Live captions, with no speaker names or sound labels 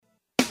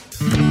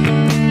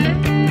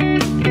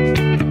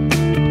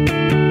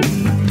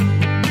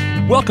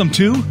Welcome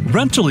to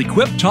Rental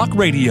Equip Talk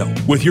Radio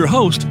with your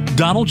host,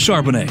 Donald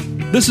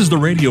Charbonnet. This is the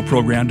radio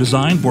program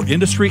designed for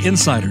industry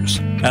insiders,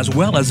 as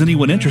well as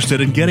anyone interested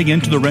in getting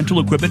into the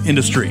rental equipment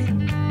industry.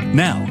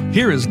 Now,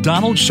 here is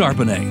Donald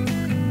Charbonnet.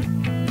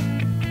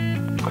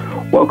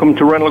 Welcome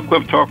to Rental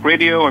Equip Talk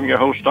Radio. I'm your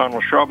host,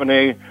 Donald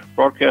Charbonnet,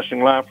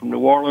 broadcasting live from New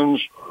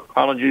Orleans.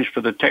 Apologies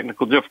for the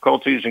technical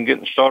difficulties and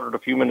getting started a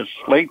few minutes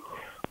late.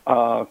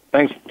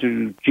 Thanks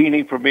to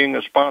Genie for being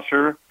a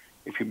sponsor.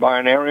 If you buy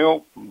an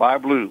aerial, buy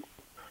blue.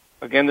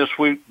 Again, this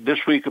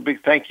week, a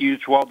big thank you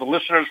to all the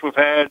listeners we've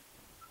had.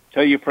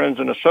 Tell your friends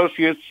and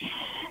associates.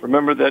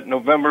 Remember that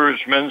November is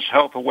Men's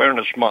Health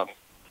Awareness Month.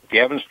 If you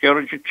haven't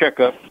scheduled your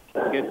checkup,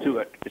 get to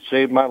it. It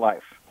saved my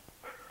life.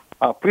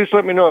 Please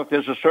let me know if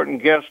there's a certain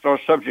guest or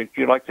subject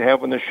you'd like to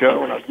have on the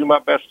show, and I'll do my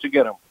best to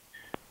get them.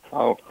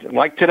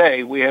 Like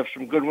today, we have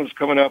some good ones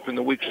coming up in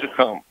the weeks to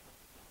come.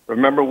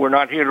 Remember, we're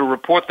not here to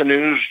report the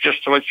news,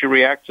 just to let you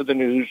react to the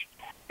news.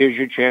 Here's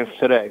your chance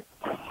today.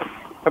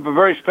 I have a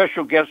very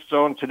special guest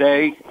on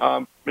today.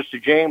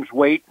 Mr. James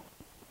Waite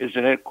is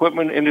an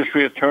equipment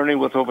industry attorney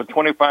with over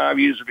 25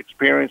 years of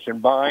experience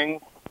in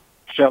buying,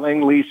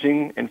 selling,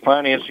 leasing, and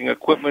financing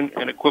equipment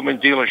and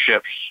equipment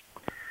dealerships.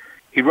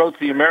 He wrote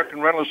the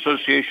American Rental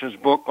Association's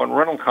book on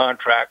rental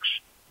contracts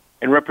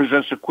and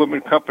represents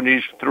equipment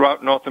companies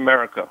throughout North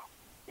America.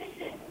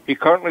 He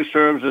currently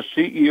serves as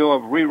CEO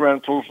of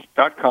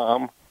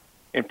ReRentals.com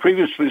and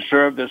previously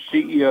served as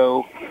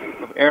CEO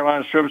of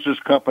Airline Services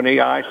Company,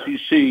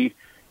 ICC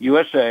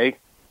USA,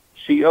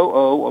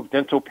 COO of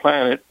Dental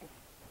Planet,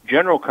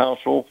 General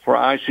Counsel for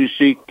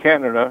ICC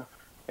Canada,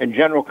 and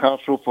General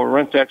Counsel for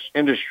Rentex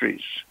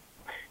Industries.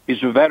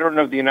 He's a veteran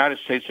of the United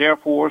States Air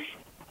Force,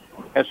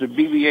 has a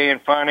BBA in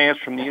Finance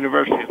from the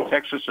University of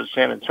Texas at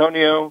San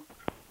Antonio,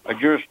 a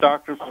Juris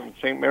Doctor from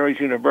St. Mary's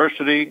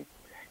University,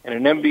 and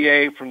an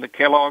MBA from the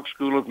Kellogg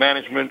School of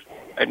Management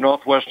at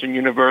Northwestern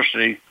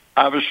University.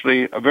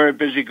 Obviously, a very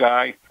busy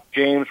guy.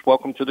 James,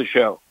 welcome to the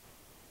show.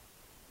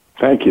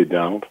 Thank you,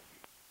 Donald.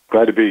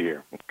 Glad to be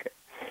here. Okay.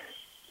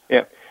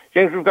 Yeah.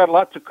 James, we've got a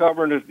lot to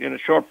cover in a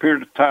short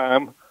period of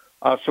time,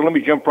 so let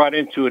me jump right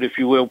into it, if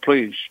you will,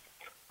 please.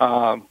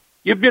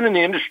 You've been in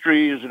the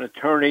industry as an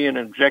attorney and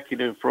an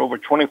executive for over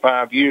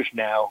 25 years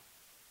now,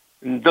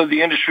 and though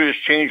the industry has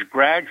changed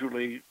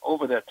gradually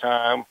over that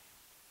time,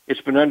 it's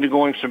been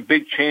undergoing some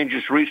big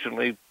changes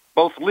recently,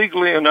 both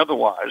legally and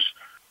otherwise,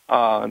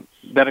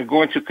 that are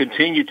going to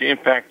continue to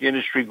impact the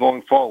industry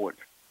going forward.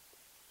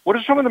 What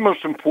are some of the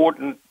most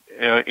important,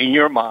 in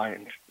your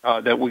mind,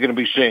 that we're going to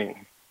be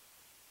seeing?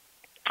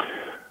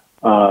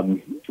 Well,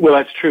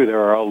 that's true. There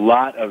are a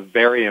lot of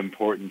very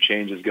important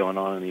changes going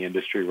on in the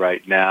industry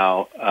right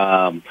now.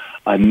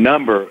 A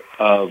number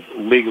of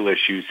legal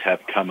issues have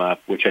come up,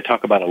 which I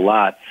talk about a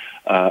lot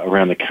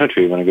around the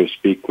country when I go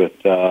speak with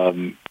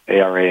ARA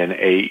and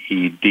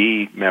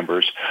AED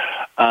members.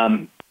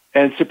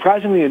 And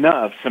surprisingly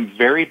enough, some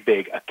very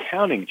big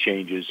accounting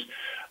changes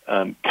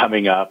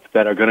coming up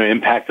that are going to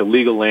impact the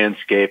legal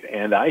landscape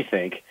and, I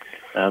think,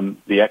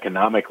 the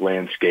economic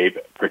landscape,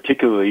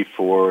 particularly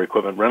for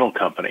equipment rental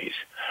companies.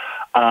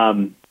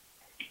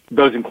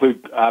 Those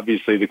include,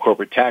 obviously, the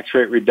corporate tax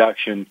rate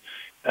reduction,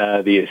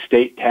 the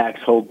estate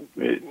tax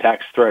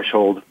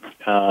threshold,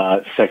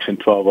 Section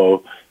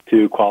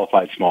 1202,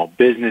 qualified small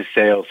business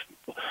sales,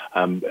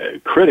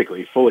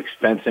 critically, full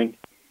expensing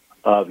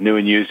of new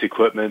and used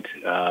equipment,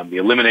 the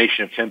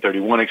elimination of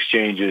 1031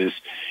 exchanges,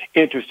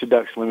 interest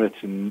deduction limits,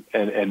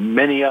 and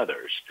many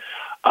others.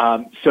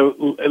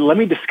 So let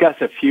me discuss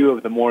a few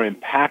of the more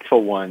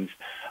impactful ones,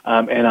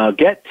 and I'll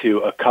get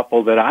to a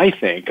couple that I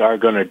think are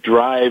going to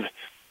drive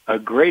a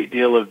great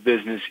deal of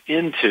business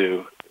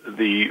into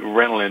the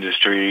rental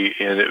industry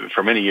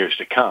for many years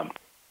to come.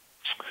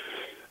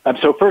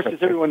 So first, as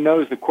everyone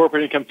knows, the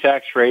corporate income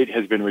tax rate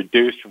has been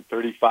reduced from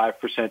 35%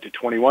 to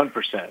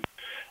 21%.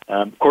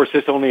 Of course,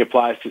 this only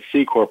applies to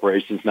C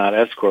corporations, not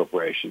S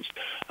corporations.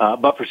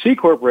 But for C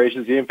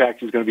corporations, the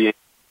impact is going to be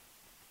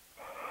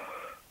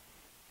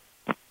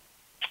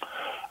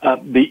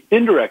the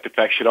indirect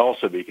effect should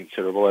also be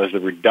considerable, as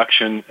the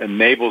reduction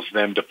enables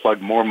them to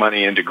plug more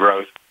money into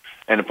growth,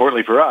 and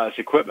importantly for us,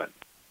 equipment.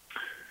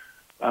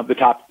 The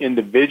top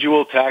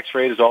individual tax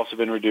rate has also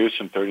been reduced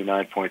from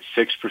 39.6%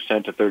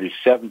 to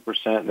 37%,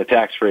 and the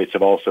tax rates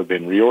have also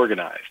been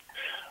reorganized.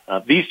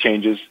 These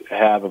changes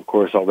have, of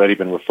course, already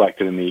been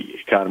reflected in the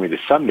economy to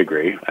some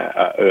degree,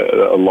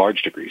 a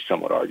large degree,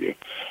 some would argue,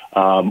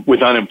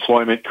 with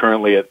unemployment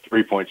currently at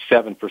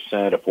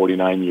 3.7%, a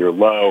 49-year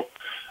low,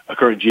 a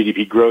current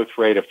GDP growth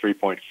rate of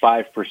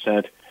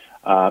 3.5%,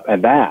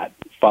 and that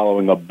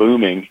following a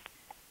booming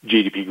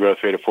GDP growth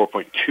rate of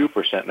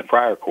 4.2% in the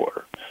prior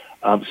quarter.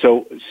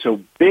 So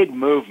big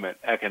movement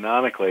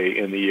economically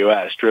in the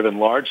U.S., driven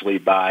largely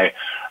by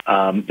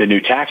the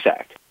new Tax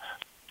Act.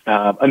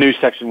 A new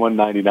Section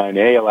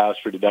 199A allows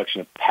for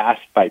deduction of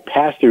by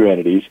pass-through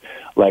entities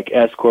like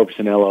S corps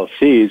and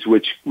LLCs,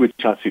 which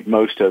constitute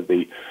most of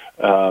the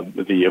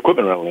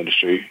equipment rental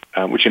industry,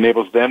 which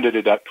enables them to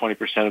deduct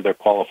 20% of their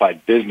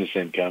qualified business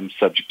income,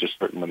 subject to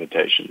certain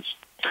limitations.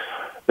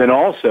 Then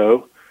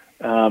also,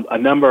 a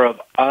number of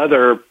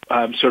other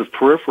sort of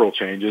peripheral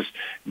changes,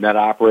 net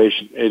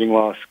operating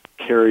loss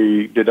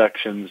carry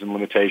deductions and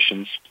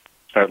limitations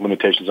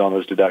on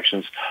those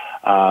deductions,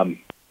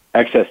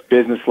 excess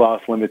business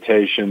loss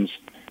limitations,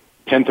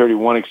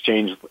 1031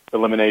 exchange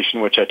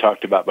elimination, which I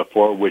talked about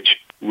before, which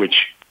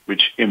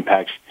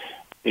impacts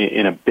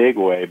in a big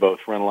way both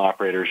rental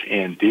operators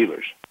and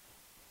dealers.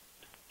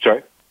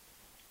 Sorry?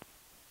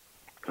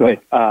 Go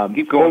ahead.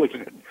 Keep going.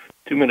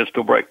 2 minutes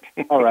till break.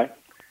 All right.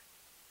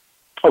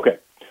 Okay.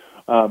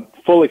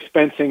 Full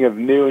expensing of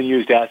new and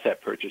used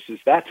asset purchases.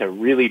 That's a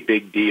really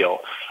big deal.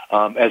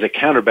 As a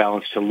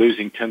counterbalance to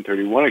losing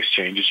 1031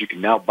 exchanges, you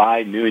can now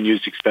buy new and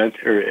used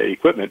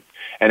equipment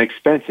and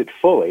expense it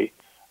fully,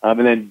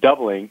 and then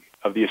doubling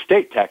of the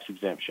estate tax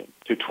exemption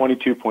to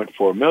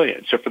 $22.4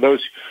 million. So for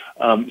those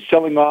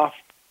selling off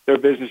their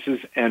businesses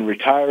and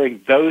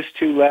retiring, those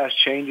two last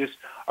changes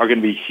are going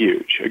to be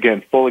huge.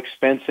 Again, full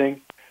expensing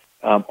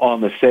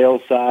on the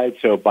sales side,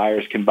 so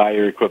buyers can buy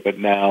your equipment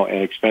now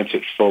and expense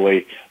it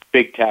fully,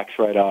 big tax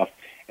write-off,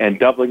 and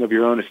doubling of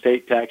your own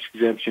estate tax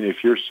exemption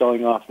if you're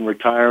selling off and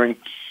retiring.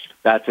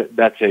 That's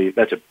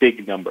a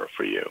big number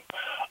for you.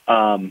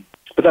 But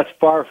that's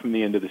far from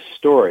the end of the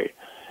story.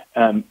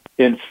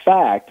 In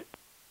fact,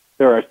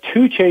 there are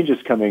two changes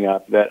coming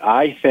up that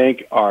I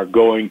think are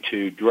going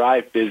to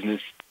drive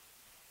business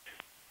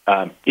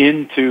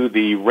into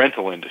the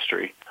rental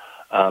industry.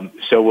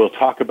 So we'll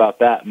talk about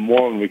that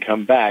more when we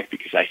come back,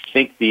 because I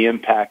think the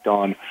impact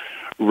on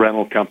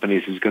rental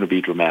companies is going to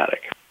be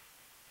dramatic.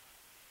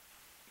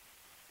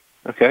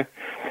 Okay.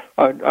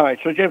 All right.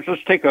 So, James,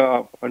 let's take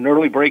an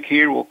early break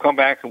here. We'll come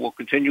back and we'll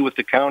continue with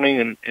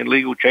accounting and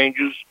legal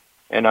changes.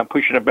 And I'm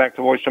pushing it back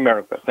to Voice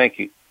America. Thank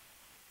you.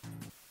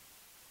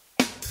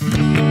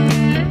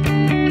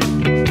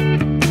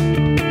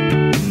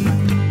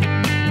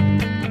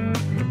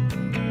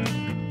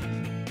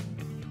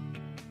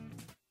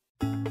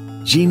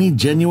 Genie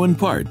Genuine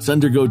Parts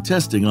undergo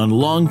testing on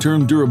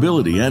long-term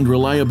durability and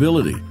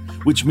reliability,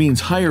 which means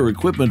higher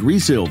equipment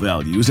resale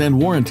values and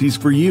warranties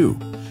for you.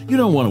 You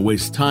don't want to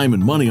waste time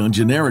and money on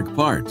generic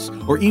parts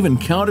or even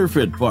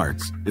counterfeit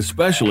parts,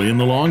 especially in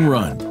the long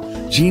run.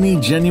 Genie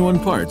Genuine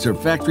Parts are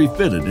factory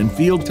fitted and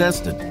field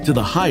tested to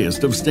the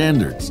highest of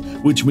standards,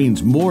 which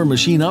means more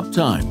machine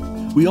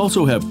uptime. We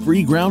also have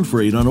free ground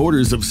freight on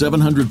orders of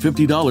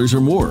 $750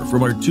 or more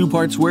from our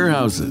 2-parts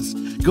warehouses.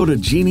 Go to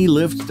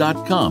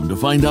genielift.com to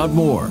find out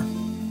more.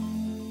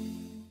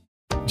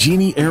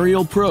 Genie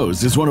Aerial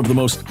Pros is one of the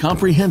most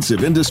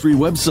comprehensive industry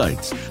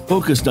websites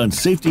focused on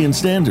safety and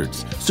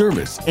standards,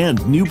 service,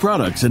 and new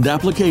products and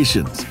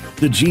applications.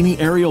 The Genie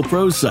Aerial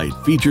Pros site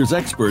features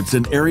experts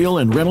in aerial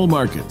and rental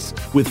markets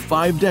with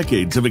 5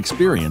 decades of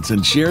experience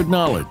and shared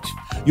knowledge.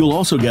 You'll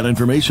also get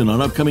information on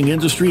upcoming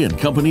industry and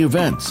company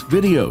events,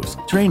 videos,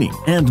 training,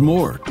 and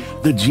more.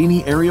 The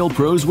Genie Aerial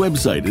Pros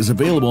website is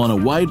available on a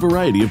wide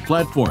variety of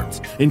platforms,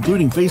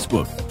 including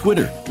Facebook,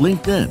 Twitter,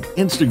 LinkedIn,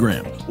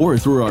 Instagram, or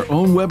through our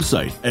own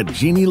website at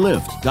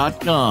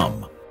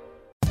genielift.com.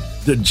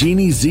 The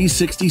Genie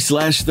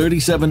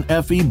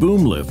Z60/37FE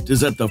boom lift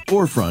is at the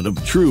forefront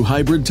of true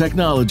hybrid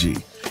technology.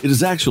 It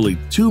is actually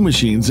 2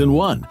 machines in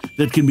one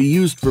that can be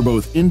used for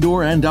both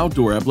indoor and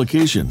outdoor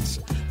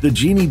applications. The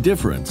Genie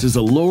difference is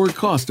a lower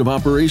cost of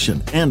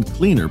operation and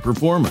cleaner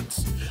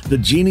performance. The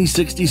Genie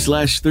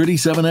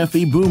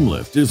 60/37FE boom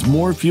lift is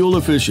more fuel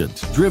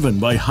efficient, driven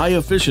by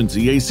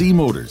high-efficiency AC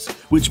motors,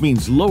 which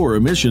means lower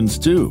emissions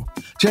too.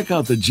 Check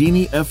out the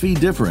Genie FE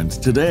difference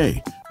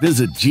today.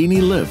 Visit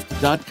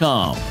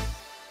genielift.com.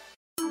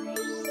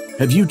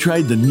 Have you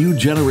tried the new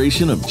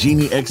generation of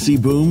Genie XC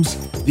booms?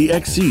 The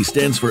XC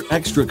stands for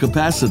extra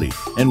capacity,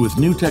 and with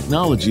new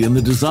technology in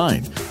the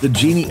design, the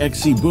Genie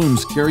XC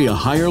booms carry a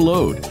higher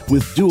load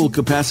with dual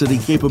capacity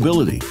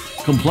capability,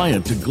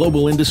 compliant to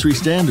global industry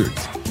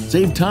standards.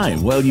 Save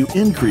time while you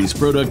increase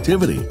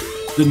productivity.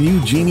 The new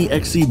Genie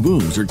XC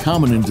booms are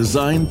common in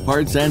design,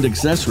 parts, and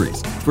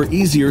accessories for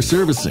easier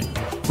servicing.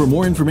 For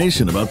more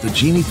information about the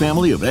Genie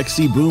family of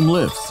XC boom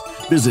lifts,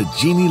 visit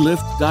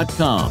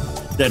genielift.com.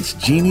 That's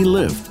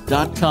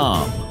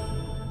genielift.com.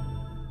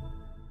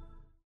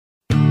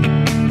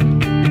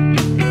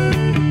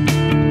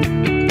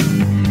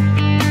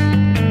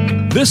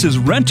 This is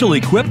Rental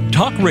Equip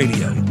Talk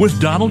Radio with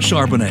Donald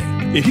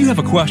Charbonnet. If you have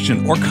a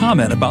question or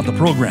comment about the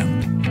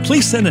program,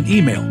 please send an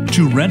email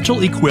to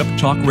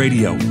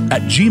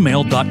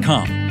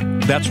rentalequiptalkradio@gmail.com.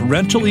 That's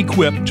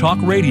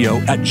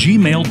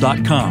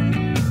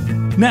rentalequiptalkradio@gmail.com.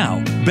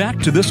 Now, back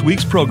to this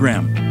week's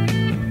program.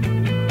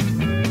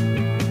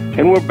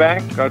 And we're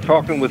back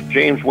talking with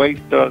James Waite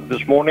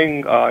this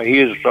morning. He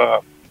is,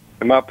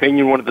 in my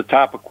opinion, one of the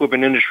top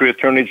equipment industry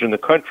attorneys in the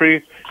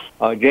country.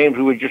 James,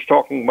 we were just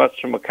talking about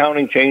some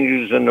accounting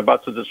changes and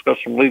about to discuss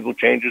some legal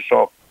changes, so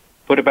I'll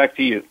put it back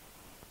to you.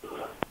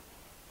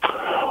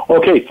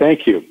 Okay,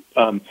 thank you.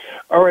 All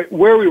right,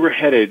 where we were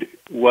headed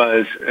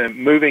was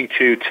moving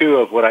to 2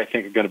 of what I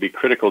think are going to be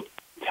critical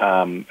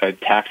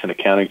tax and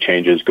accounting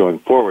changes going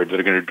forward that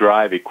are going to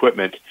drive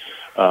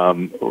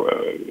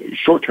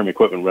short-term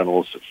equipment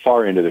rentals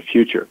far into the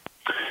future.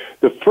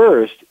 The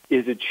first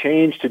is a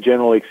change to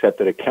generally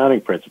accepted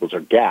accounting principles,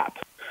 or GAAP.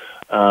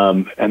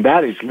 And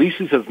that is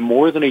leases of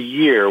more than a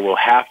year will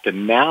have to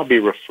now be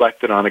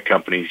reflected on a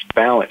company's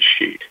balance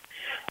sheet.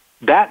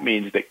 That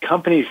means that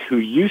companies who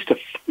used to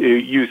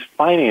use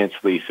finance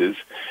leases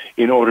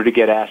in order to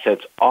get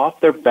assets off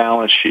their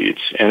balance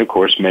sheets and, of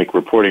course, make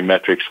reporting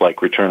metrics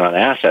like return on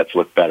assets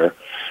look better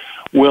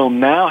will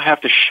now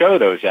have to show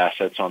those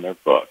assets on their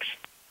books.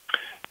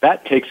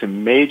 That takes a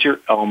major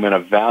element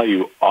of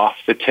value off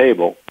the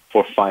table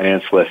for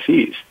finance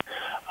lessees,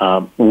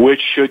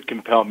 which should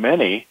compel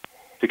many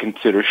to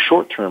consider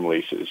short-term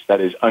leases, that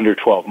is, under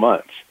 12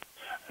 months,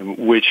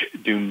 which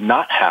do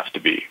not have to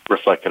be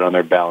reflected on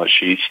their balance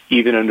sheets,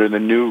 even under the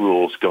new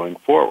rules going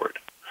forward.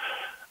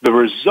 The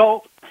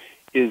result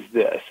is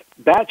this.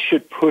 That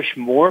should push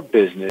more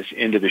business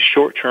into the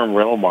short-term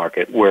rental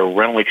market, where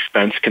rental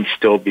expense can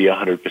still be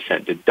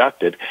 100%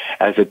 deducted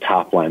as a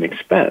top-line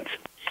expense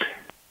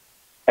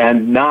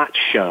and not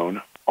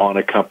shown on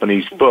a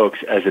company's books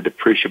as a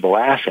depreciable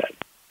asset.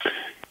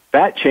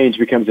 That change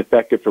becomes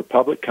effective for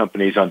public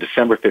companies on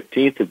December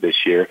 15th of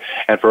this year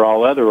and for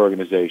all other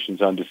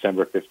organizations on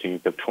December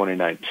 15th of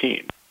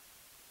 2019.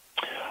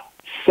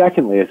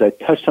 Secondly, as I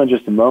touched on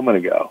just a moment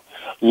ago,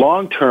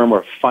 long-term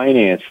or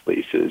finance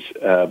leases,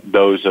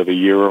 those of a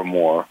year or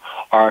more,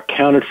 are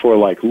accounted for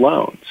like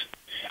loans.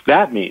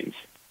 That means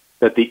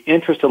that the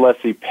interest a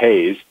lessee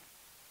pays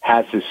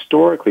has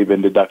historically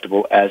been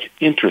deductible as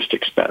interest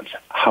expense.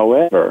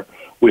 However,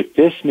 with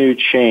this new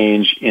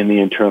change in the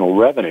Internal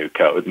Revenue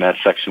Code, and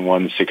that's Section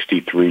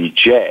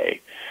 163J,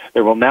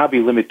 there will now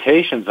be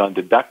limitations on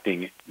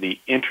deducting the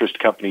interest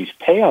companies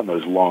pay on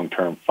those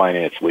long-term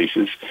finance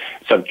leases,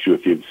 subject to a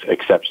few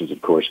exceptions,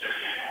 of course.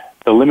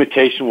 The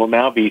limitation will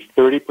now be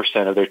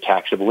 30% of their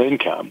taxable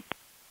income.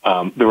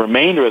 The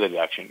remainder of the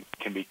deduction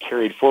can be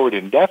carried forward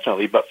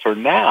indefinitely, but for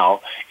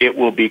now, it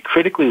will be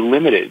critically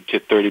limited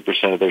to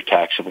 30% of their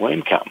taxable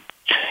income.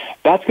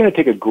 That's going to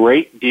take a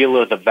great deal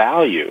of the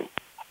value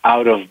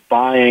out of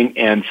buying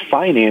and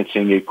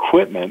financing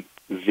equipment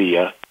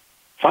via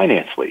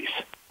finance lease.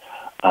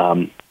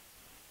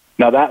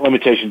 Now, that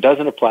limitation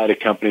doesn't apply to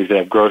companies that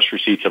have gross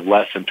receipts of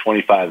less than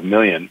 $25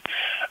 million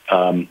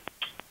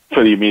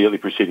for the immediately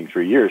preceding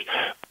 3 years.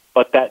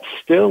 But that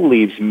still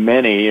leaves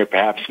many, or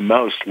perhaps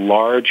most,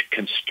 large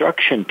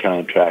construction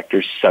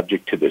contractors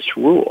subject to this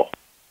rule.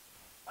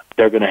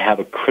 They're going to have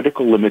a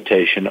critical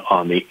limitation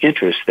on the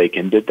interest they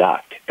can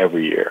deduct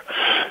every year.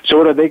 So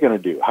what are they going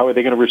to do? How are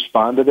they going to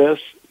respond to this?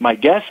 My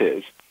guess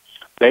is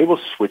they will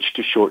switch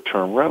to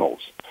short-term rentals.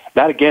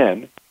 That,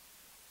 again,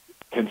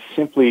 can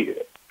simply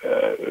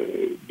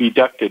be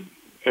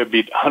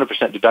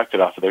 100%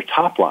 deducted off of their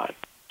top line.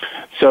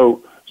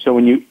 So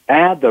when you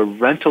add the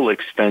rental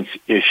expense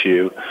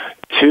issue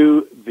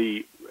to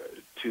the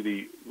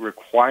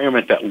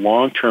requirement that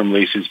long-term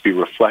leases be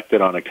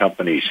reflected on a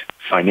company's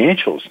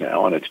financials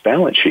now, on its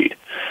balance sheet,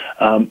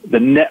 the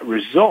net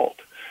result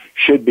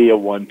should be a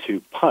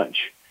 1-2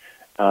 punch,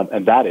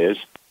 and that is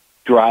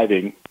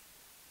driving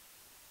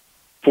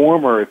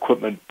former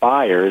equipment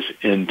buyers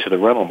into the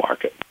rental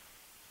market.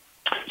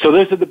 So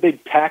those are the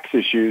big tax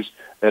issues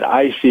that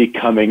I see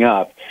coming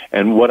up,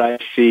 and what I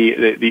see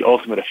the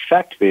ultimate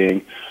effect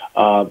being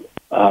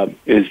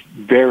is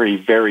very,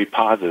 very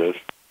positive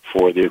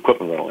for the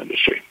equipment rental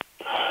industry.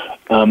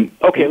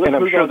 Okay, and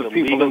I'm sure the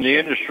people in the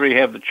industry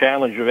have the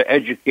challenge of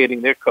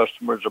educating their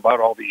customers about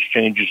all these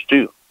changes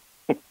too.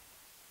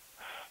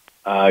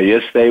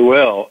 Yes, they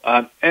will,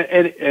 and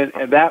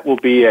that will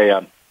be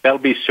that'll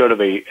be sort of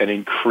an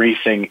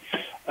increasing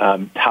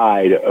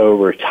tide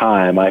over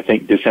time. I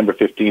think December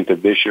 15th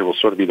of this year will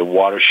sort of be the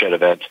watershed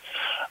event,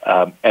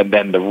 and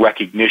then the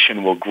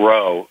recognition will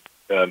grow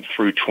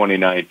through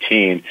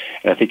 2019,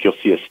 and I think you'll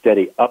see a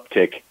steady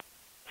uptick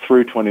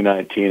through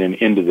 2019 and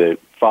into the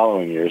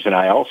following years. And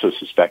I also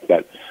suspect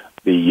that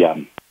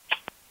the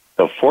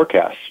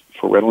forecasts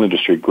for rental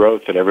industry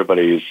growth that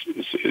everybody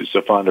is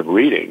so fond of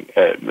reading,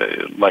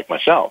 like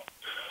myself,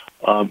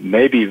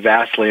 may be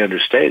vastly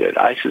understated.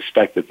 I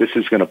suspect that this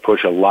is going to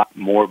push a lot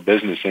more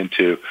business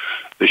into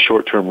the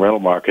short-term rental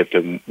market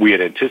than we had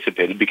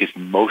anticipated, because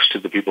most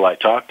of the people I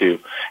talk to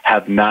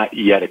have not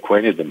yet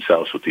acquainted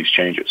themselves with these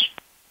changes.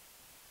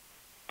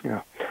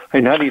 Yeah.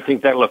 And how do you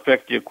think that will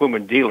affect the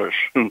equipment dealers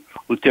who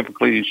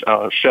typically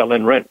sell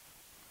and rent?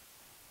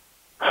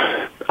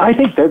 I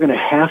think they're going to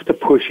have to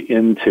push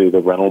into the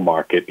rental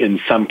market in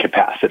some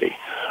capacity,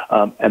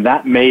 and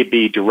that may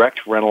be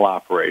direct rental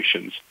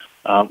operations,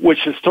 which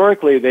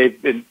historically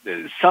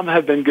some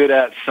have been good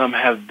at, some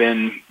have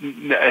been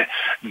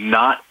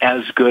not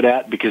as good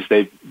at because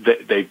they've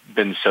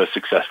been so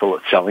successful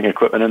at selling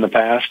equipment in the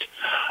past.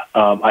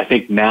 I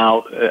think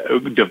now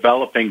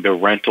developing the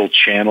rental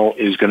channel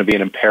is going to be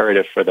an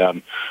imperative for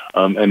them,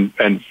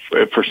 and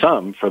for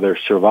some, for their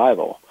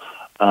survival.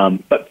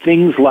 But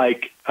things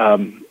like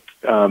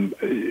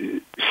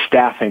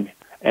staffing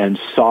and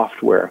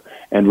software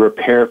and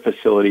repair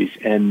facilities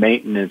and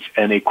maintenance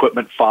and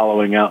equipment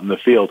following out in the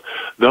field,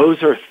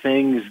 those are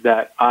things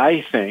that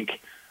I think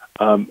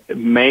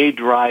may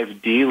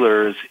drive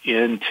dealers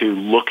into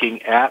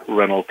looking at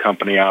rental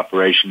company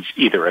operations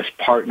either as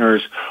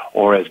partners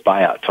or as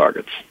buyout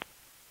targets.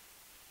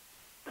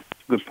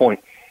 Good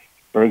point.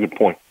 Very good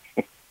point.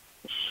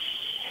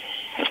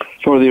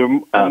 So are there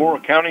more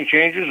accounting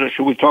changes, or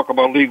should we talk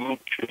about legal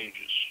changes?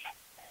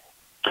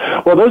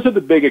 Well, those are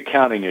the big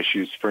accounting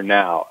issues for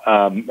now,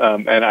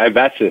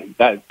 that's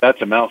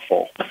a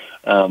mouthful.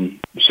 I'm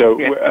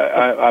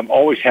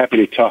always happy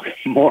to talk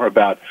more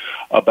about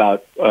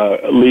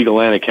legal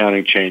and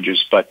accounting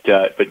changes, but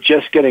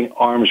just getting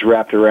arms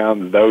wrapped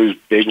around those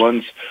big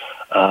ones,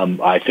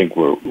 I think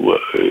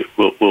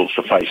will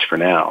suffice for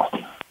now.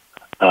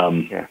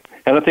 Yeah,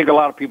 and I think a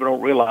lot of people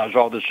don't realize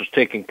all this is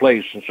taking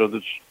place, and so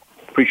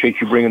appreciate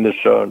you bringing this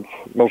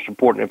most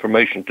important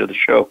information to the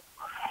show.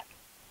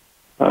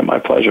 My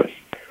pleasure.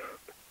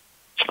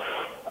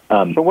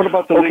 So what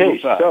about the legal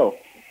side?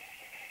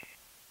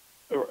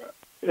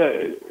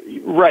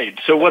 Right.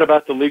 So what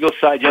about the legal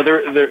side? Yeah,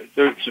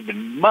 there's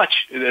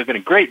been a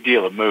great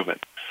deal of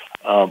movement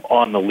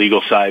on the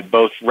legal side,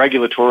 both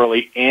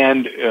regulatorily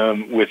and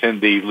within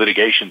the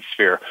litigation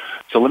sphere.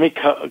 So let me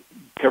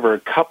cover a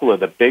couple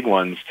of the big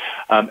ones.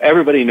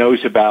 Everybody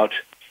knows about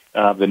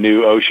the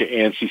new OSHA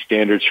ANSI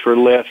standards for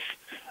lifts.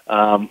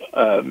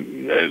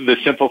 The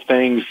simple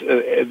things,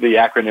 the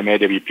acronym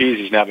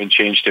AWPs has now been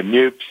changed to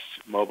MUPs,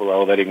 Mobile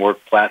Elevating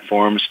Work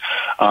Platforms.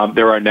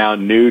 There are now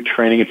new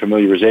training and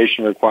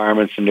familiarization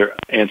requirements under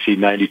ANSI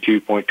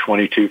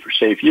 92.22 for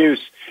safe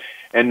use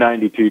and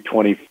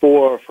 92.24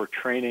 for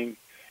training.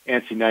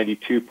 ANSI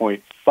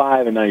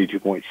 92.5 and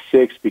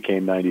 92.6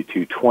 became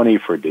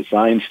 92.20 for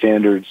design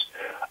standards.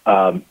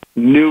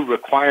 New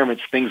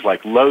requirements, things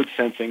like load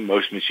sensing.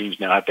 Most machines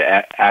now have to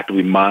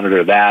actively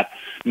monitor that.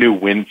 New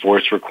wind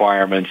force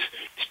requirements,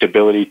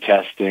 stability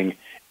testing,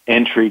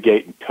 entry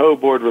gate and tow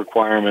board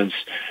requirements,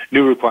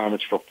 new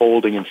requirements for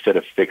folding instead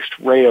of fixed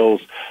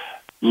rails.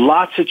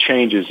 Lots of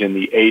changes in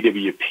the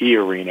AWP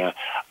arena,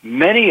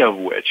 many of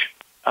which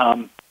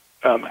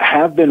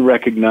have been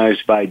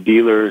recognized by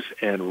dealers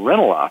and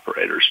rental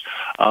operators,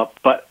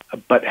 but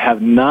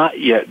have not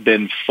yet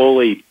been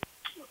fully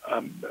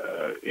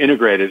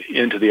integrated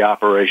into the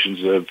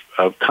operations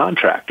of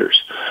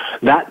contractors.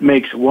 That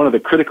makes one of the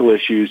critical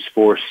issues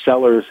for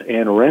sellers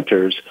and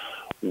renters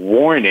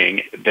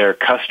warning their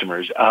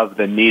customers of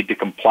the need to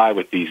comply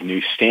with these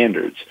new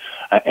standards.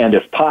 And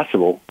if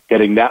possible,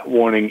 getting that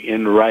warning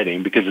in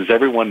writing, because as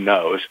everyone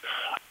knows,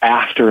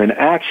 after an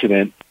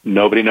accident,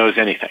 nobody knows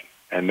anything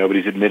and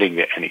nobody's admitting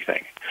to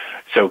anything.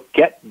 So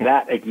get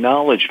that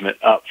acknowledgement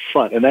up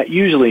front, and that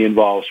usually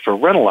involves, for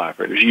rental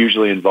operators,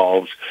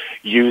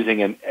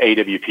 using an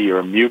AWP or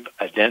a MUP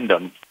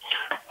addendum,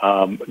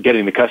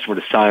 getting the customer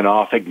to sign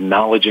off,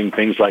 acknowledging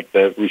things like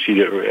the receipt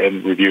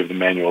and review of the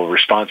manual of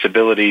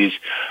responsibilities,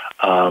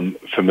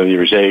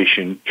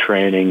 familiarization,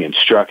 training,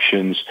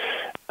 instructions,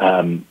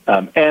 and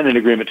an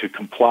agreement to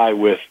comply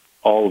with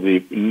all of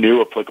the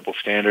new applicable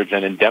standards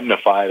and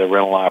indemnify the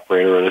rental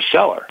operator or the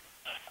seller.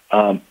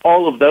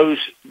 All of those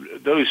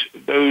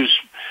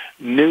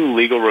new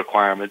legal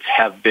requirements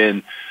have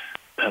been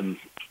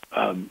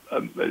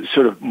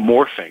sort of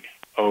morphing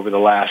over the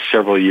last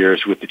several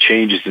years with the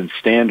changes in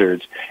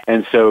standards,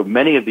 and so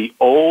many of the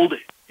old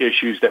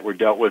issues that were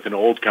dealt with in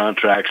old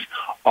contracts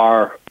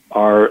are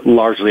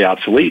largely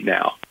obsolete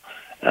now.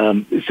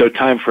 So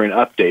time for an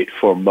update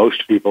for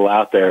most people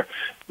out there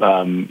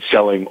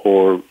selling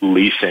or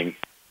leasing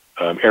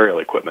aerial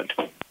equipment.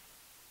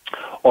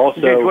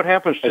 Also, James, what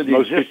happens to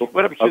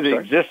the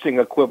existing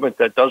equipment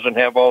that doesn't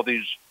have all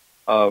these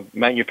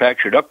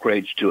manufactured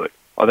upgrades to it?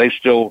 Are they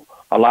still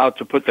allowed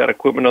to put that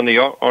equipment on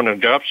a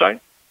job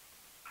site?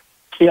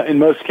 Yeah, in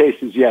most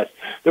cases, yes.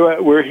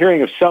 We're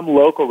hearing of some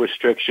local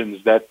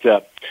restrictions that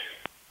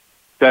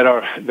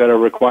are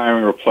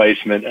requiring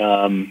replacement,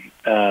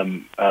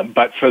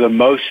 but for the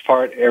most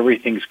part,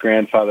 everything's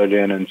grandfathered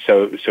in, and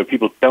so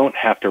people don't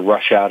have to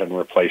rush out and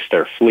replace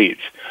their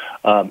fleets.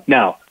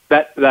 Now,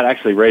 that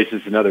actually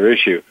raises another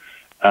issue.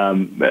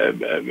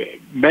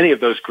 Many of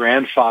those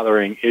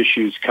grandfathering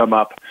issues come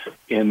up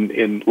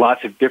in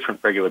lots of different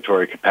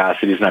regulatory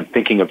capacities, and I'm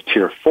thinking of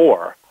Tier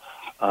 4,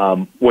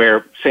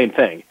 where same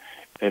thing.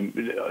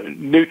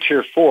 New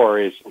Tier 4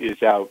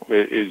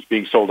 is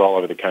being sold all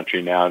over the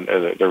country now.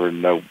 There were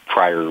no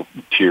prior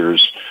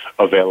tiers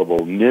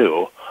available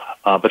new,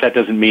 but that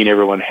doesn't mean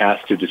everyone has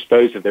to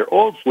dispose of their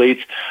old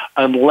fleets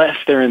unless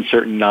they're in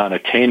certain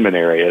non-attainment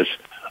areas.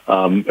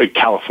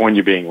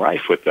 California being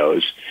rife with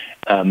those.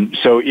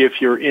 So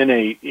if you're in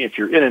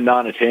a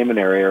non-attainment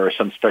area or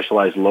some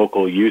specialized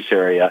local use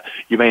area,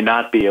 you may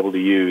not be able to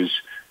use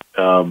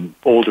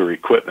older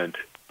equipment,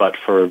 but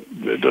for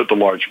the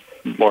large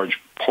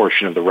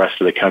portion of the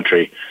rest of the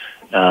country,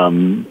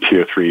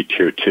 Tier 3,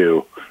 Tier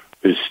 2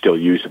 is still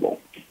usable.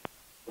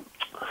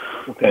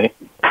 Okay.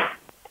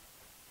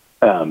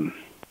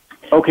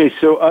 Okay,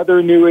 so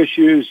other new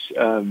issues,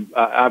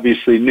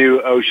 obviously new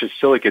OSHA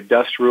silica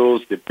dust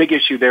rules. The big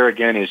issue there,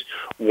 again, is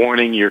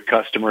warning your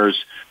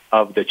customers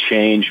of the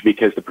change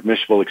because the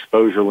permissible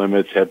exposure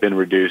limits have been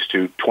reduced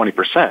to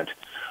 20%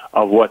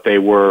 of what they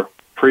were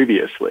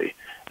previously.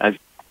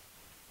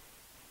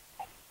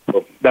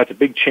 Well, that's a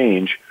big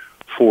change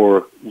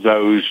for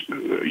those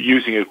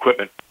using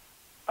equipment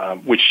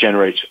which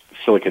generates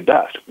silica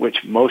dust,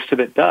 which most of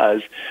it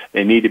does.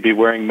 They need to be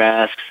wearing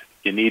masks.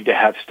 You need to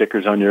have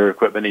stickers on your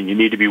equipment, and you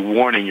need to be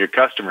warning your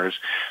customers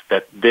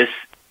that this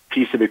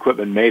piece of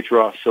equipment may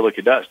throw off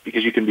silica dust,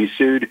 because you can be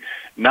sued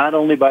not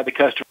only by the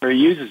customer who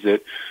uses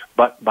it,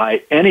 but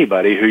by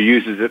anybody who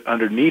uses it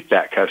underneath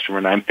that customer.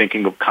 And I'm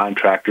thinking of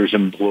contractors,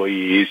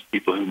 employees,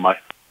 people who might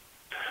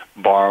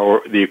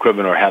borrow the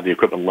equipment or have the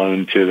equipment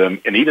loaned to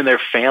them, and even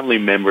their family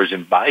members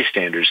and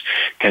bystanders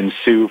can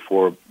sue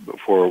for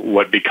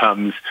what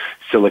becomes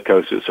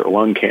silicosis or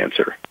lung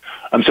cancer.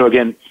 So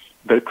again,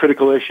 the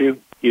critical issue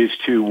is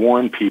to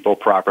warn people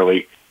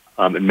properly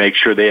and make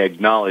sure they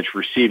acknowledge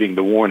receiving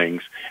the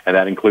warnings, and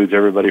that includes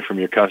everybody from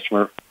your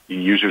customer,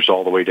 users,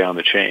 all the way down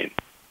the chain.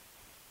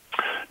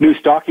 New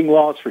stalking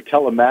laws for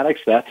telematics,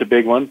 that's a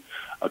big one.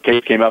 A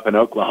case came up in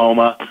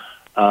Oklahoma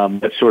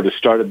that sort of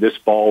started this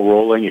ball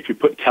rolling. If you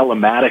put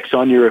telematics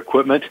on your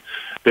equipment,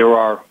 there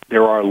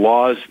are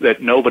laws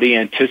that nobody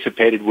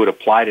anticipated would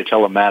apply to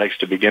telematics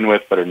to begin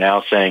with, but are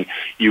now saying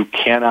you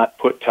cannot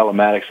put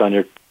telematics on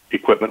your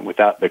equipment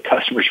without the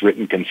customer's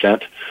written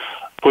consent.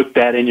 Put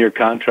that in your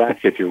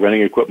contract if you're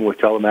running equipment with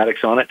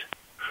telematics on it.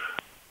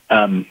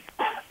 And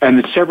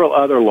there's several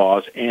other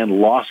laws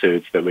and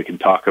lawsuits that we can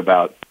talk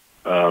about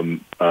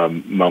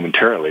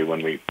momentarily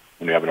when we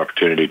have an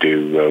opportunity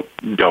to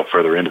delve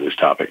further into this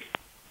topic.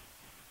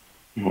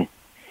 Mm-hmm.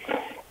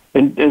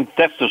 And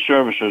theft of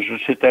services,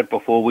 let's hit that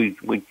before we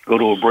go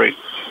to a break.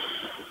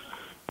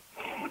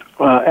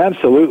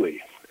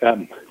 Absolutely.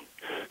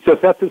 So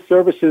theft of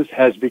services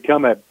has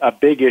become a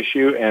big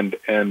issue, and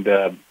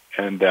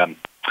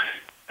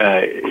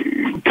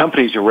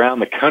companies around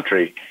the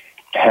country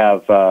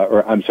have,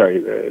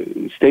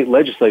 state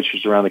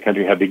legislatures around the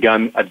country have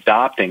begun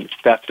adopting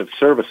theft of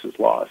services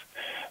laws.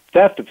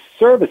 Theft of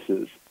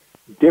services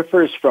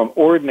differs from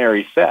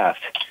ordinary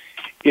theft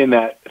in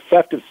that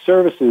theft of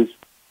services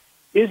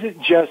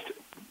isn't just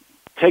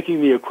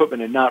taking the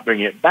equipment and not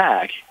bringing it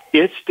back.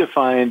 It's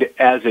defined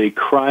as a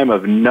crime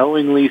of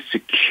knowingly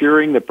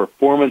securing the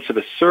performance of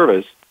a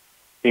service,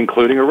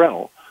 including a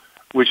rental,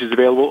 which is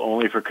available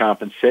only for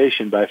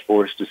compensation by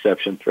force,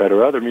 deception, threat,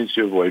 or other means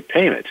to avoid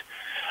payment.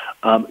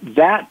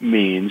 That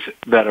means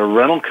that a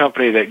rental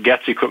company that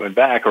gets equipment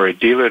back, or a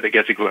dealer that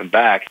gets equipment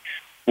back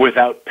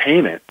without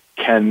payment,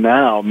 can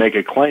now make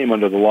a claim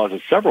under the laws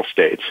of several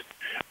states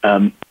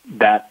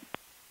that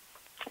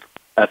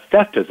a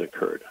theft has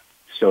occurred.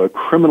 So a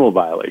criminal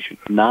violation,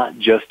 not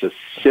just a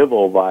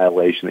civil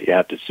violation that you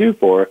have to sue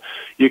for.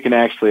 You can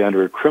actually,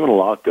 under a criminal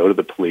law, go to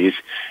the police,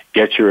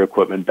 get your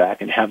equipment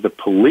back, and have the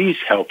police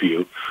help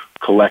you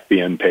collect the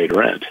unpaid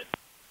rent.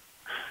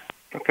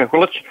 Okay,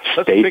 well, let's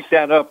pick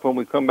that up when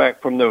we come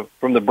back from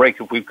the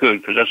break, if we could,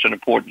 because that's an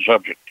important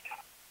subject.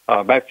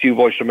 Back to you,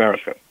 Voice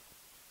America.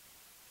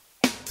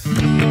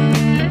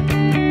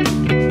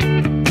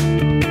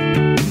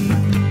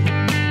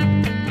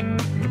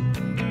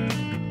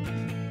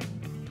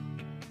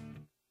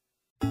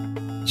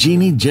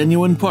 Genie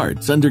genuine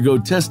parts undergo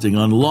testing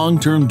on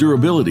long-term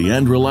durability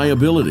and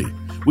reliability,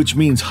 which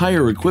means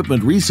higher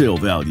equipment resale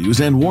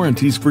values and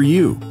warranties for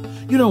you.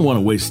 You don't want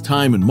to waste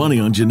time and money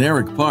on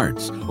generic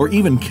parts or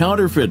even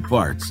counterfeit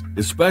parts,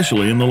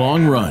 especially in the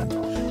long run.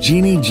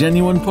 Genie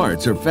genuine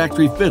parts are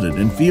factory fitted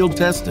and field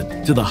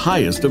tested to the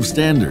highest of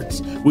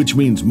standards, which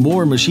means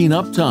more machine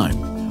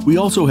uptime. We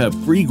also have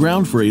free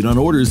ground freight on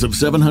orders of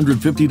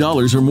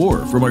 $750 or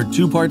more from our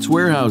 2-parts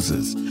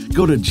warehouses.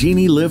 Go to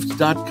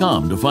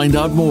genielift.com to find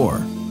out more.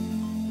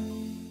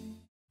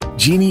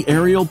 Genie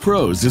Aerial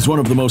Pros is one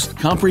of the most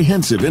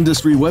comprehensive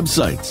industry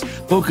websites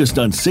focused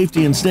on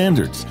safety and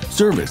standards,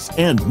 service,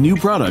 and new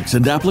products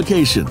and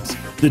applications.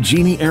 The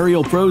Genie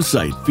Aerial Pros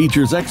site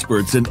features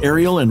experts in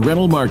aerial and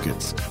rental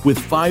markets with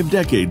 5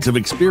 decades of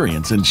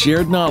experience and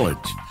shared knowledge.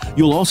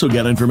 You'll also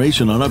get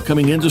information on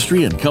upcoming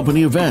industry and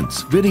company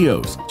events,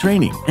 videos,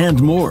 training, and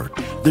more.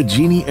 The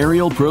Genie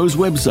Aerial Pros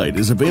website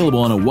is available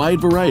on a wide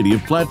variety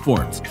of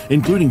platforms,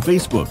 including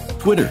Facebook,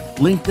 Twitter,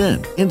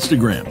 LinkedIn,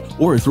 Instagram,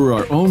 or through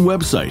our own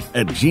website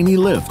at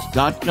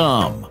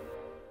genielift.com.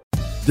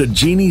 The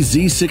Genie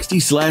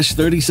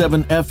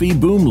Z60/37FE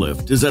boom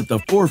lift is at the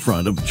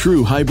forefront of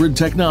true hybrid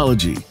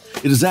technology.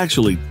 It is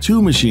actually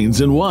 2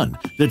 machines in one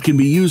that can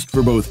be used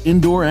for both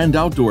indoor and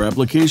outdoor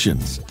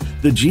applications.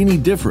 The Genie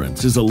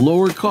difference is a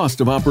lower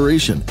cost of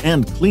operation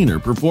and cleaner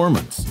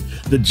performance.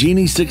 The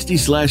Genie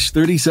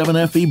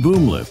 60/37FE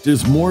boom lift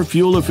is more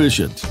fuel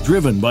efficient,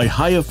 driven by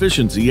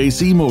high-efficiency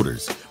AC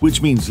motors,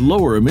 which means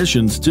lower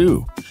emissions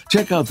too.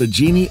 Check out the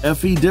Genie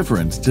FE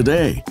difference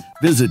today.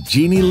 Visit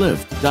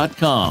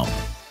genielift.com.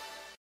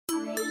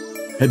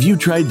 Have you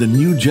tried the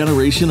new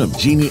generation of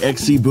Genie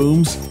XC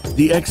booms?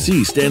 The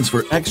XC stands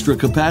for extra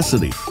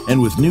capacity, and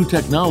with new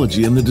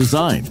technology in the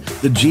design,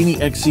 the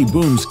Genie XC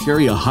booms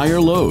carry a higher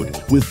load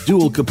with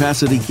dual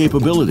capacity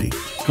capability,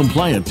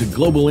 compliant to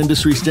global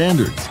industry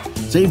standards.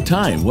 Save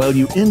time while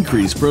you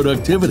increase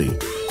productivity.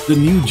 The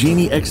new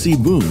Genie XC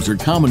booms are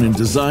common in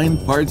design,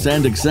 parts,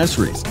 and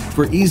accessories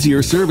for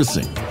easier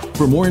servicing.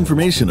 For more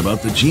information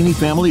about the Genie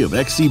family of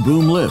XC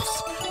boom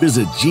lifts,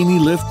 visit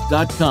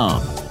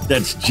genielift.com.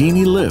 That's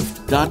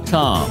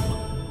genielift.com.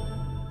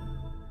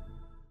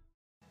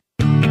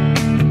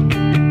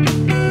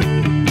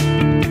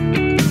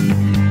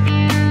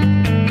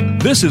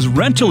 This is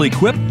Rental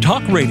Equip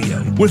Talk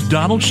Radio with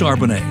Donald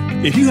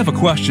Charbonnet. If you have a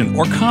question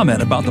or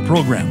comment about the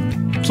program,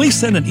 please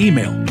send an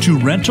email to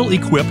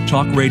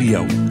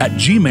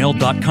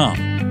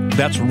rentalequiptalkradio@gmail.com.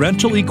 That's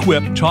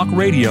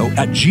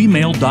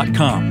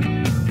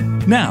rentalequiptalkradio@gmail.com.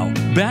 Now,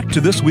 back to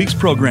this week's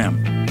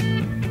program.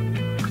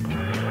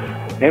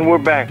 And we're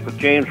back with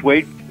James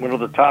Waite, one of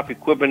the top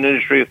equipment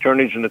industry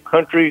attorneys in the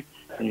country.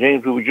 And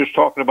James, we were just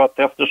talking about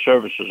theft of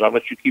services. I'll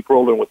let you keep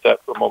rolling with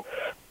that for a moment.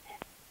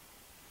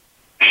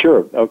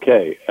 Sure.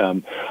 Okay.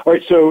 All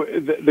right. So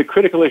the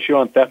critical issue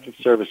on theft of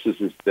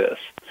services is this.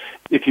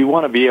 If you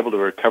want to be able to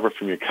recover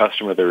from your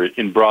customer,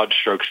 in broad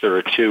strokes, there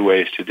are two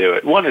ways to do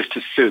it. One is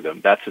to sue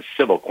them. That's a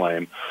civil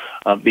claim.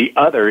 The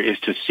other is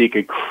to seek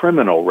a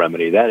criminal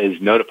remedy. That is,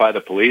 notify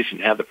the police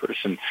and have the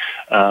person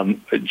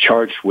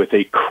charged with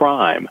a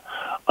crime.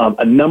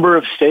 A number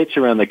of states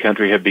around the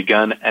country have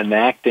begun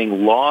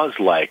enacting laws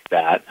like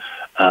that.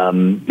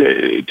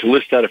 To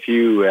list out a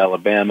few: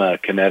 Alabama,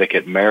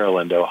 Connecticut,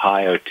 Maryland,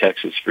 Ohio,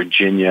 Texas,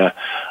 Virginia,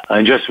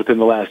 and just within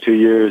the last 2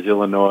 years,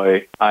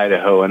 Illinois,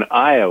 Idaho, and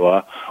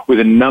Iowa, with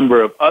a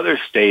number of other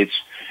states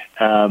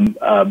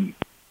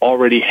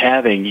already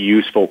having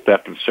useful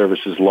theft of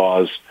services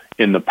laws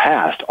in the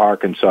past: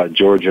 Arkansas,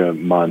 Georgia,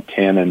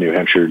 Montana, New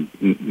Hampshire,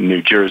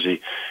 New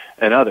Jersey,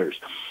 and others.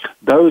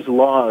 Those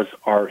laws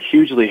are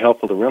hugely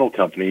helpful to rental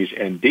companies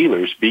and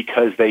dealers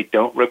because they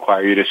don't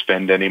require you to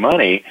spend any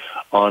money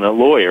on a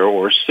lawyer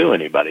or sue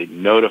anybody.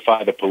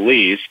 Notify the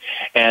police,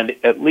 and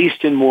at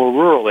least in more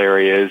rural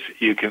areas,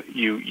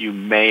 you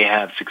may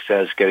have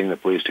success getting the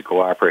police to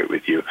cooperate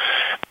with you.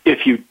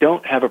 If you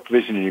don't have a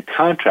provision in your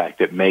contract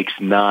that makes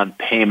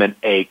non-payment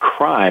a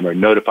crime or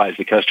notifies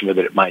the customer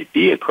that it might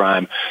be a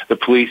crime, the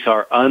police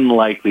are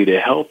unlikely to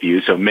help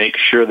you. So make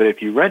sure that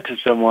if you rent to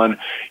someone,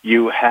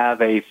 you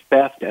have a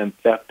theft and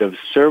theft of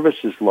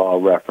services law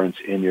reference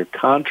in your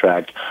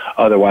contract.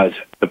 Otherwise,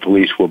 the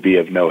police will be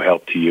of no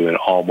help to you in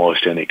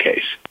almost any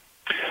case.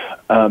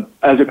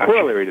 As a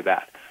corollary to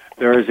that,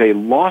 there is a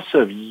loss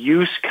of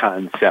use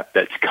concept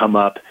that's come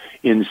up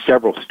in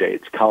several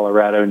states: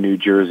 Colorado, New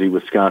Jersey,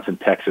 Wisconsin,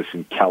 Texas,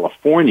 and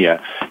California,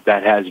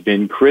 that has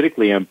been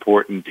critically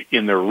important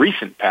in the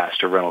recent past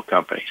to rental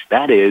companies.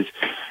 That is,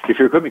 if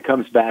your equipment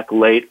comes back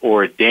late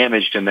or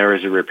damaged and there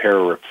is a repair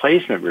or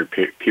replacement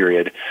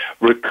period,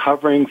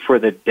 recovering for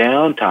the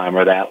downtime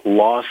or that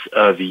loss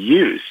of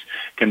use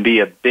can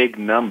be a big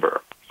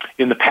number.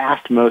 In the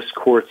past, most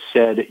courts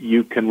said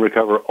you can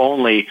recover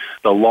only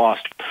the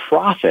lost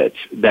profits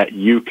that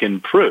you can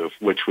prove,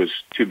 which was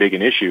too big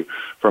an issue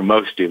for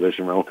most dealers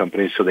and rental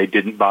companies, so they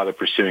didn't bother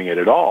pursuing it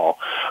at all.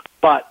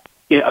 But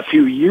a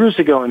few years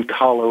ago in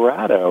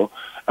Colorado,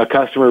 a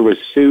customer was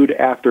sued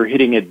after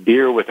hitting a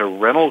deer with a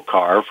rental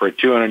car for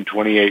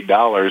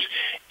 $228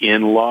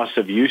 in loss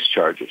of use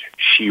charges.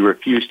 She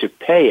refused to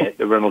pay it.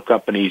 The rental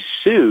company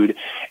sued,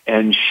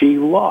 and she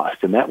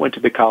lost, and that went to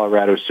the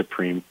Colorado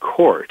Supreme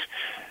Court.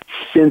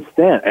 Since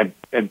then,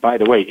 and by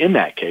the way, in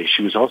that case,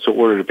 she was also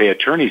ordered to pay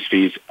attorney's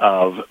fees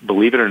of,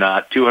 believe it or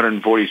not,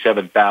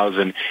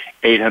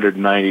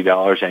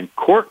 $247,890 and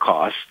court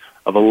costs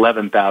of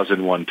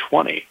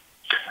 $11,120.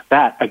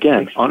 That,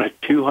 again, on a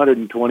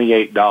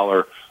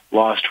 $228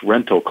 lost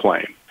rental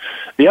claim.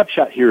 The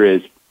upshot here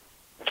is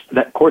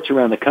that courts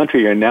around the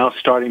country are now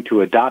starting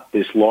to adopt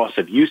this loss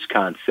of use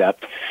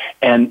concept,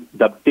 and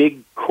the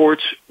big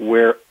courts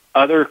where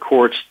other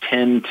courts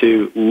tend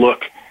to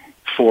look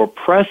for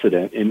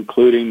precedent,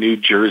 including New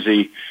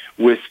Jersey,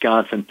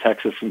 Wisconsin,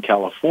 Texas, and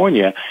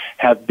California,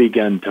 have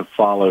begun to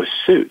follow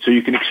suit. So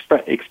you can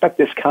expect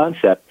this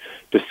concept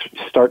to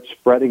start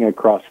spreading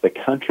across the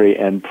country,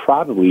 and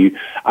probably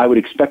I would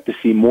expect to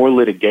see more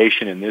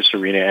litigation in this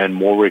arena and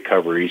more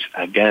recoveries.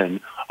 Again,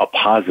 a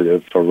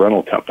positive for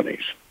rental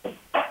companies.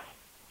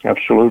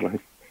 Absolutely.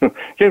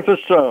 James,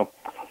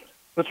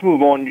 let's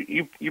move on.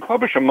 You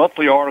publish a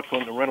monthly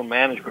article in the Rental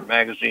Management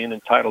magazine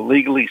entitled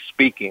Legally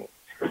Speaking.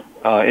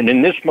 And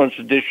in this month's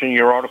edition,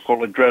 your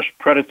article addressed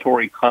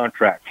predatory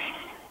contracts.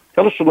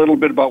 Tell us a little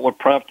bit about what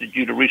prompted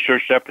you to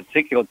research that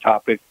particular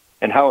topic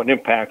and how it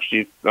impacts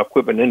the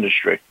equipment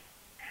industry.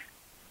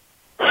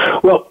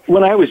 Well,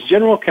 when I was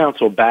general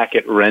counsel back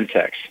at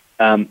Rentex,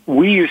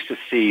 we used to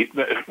see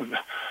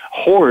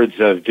hordes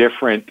of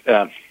different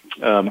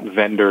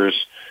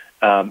vendors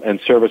and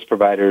service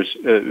providers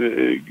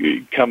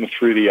come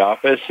through the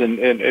office,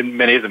 and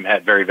many of them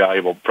had very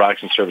valuable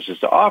products and services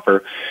to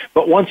offer.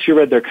 But once you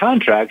read their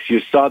contracts,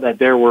 you saw that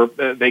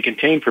they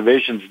contained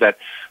provisions that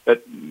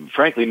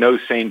frankly no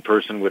sane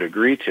person would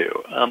agree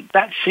to.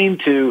 That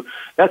seemed to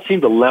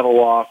level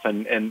off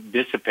and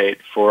dissipate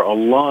for a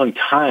long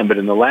time. But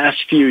in the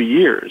last few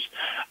years,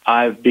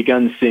 I've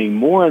begun seeing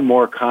more and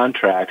more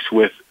contracts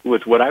with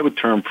with what I would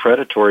term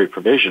predatory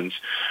provisions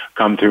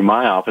come through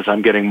my office.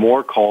 I'm getting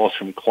more calls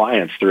from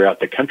clients throughout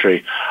the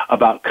country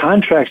about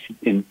contracts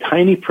in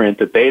tiny print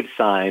that they've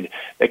signed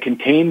that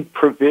contain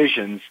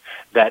provisions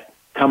that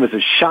come as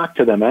a shock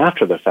to them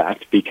after the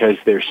fact because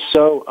they're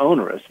so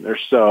onerous and they're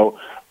so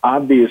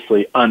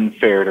obviously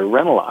unfair to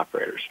rental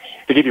operators.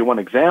 To give you one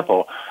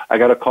example, I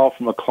got a call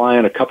from a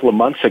client a couple of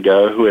months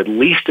ago who had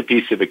leased a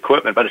piece of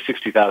equipment, about a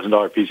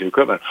 $60,000 piece of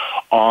equipment,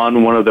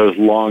 on one of those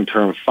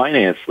long-term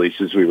finance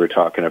leases we were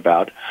talking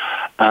about,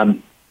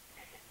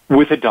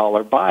 with a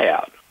dollar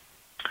buyout.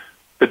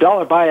 The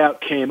dollar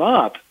buyout came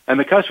up, and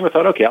the customer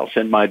thought, okay, I'll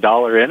send my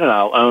dollar in and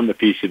I'll own the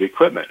piece of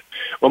equipment.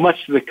 Well,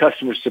 much to the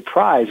customer's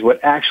surprise, what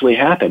actually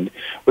happened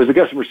was the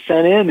customer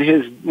sent in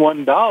his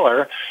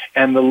 $1,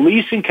 and the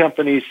leasing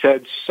company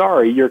said,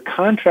 sorry, your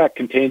contract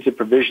contains a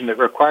provision that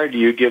required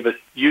you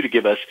to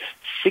give us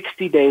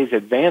 60 days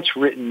advance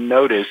written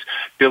notice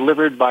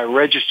delivered by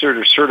registered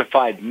or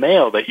certified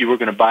mail that you were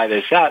going to buy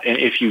this out, and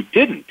if you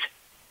didn't,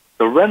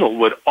 the rental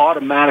would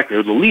automatically,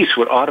 or the lease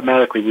would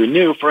automatically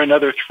renew for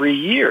another 3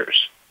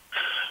 years.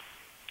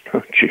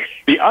 Oh,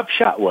 the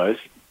upshot was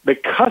the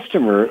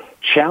customer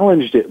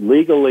challenged it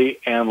legally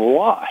and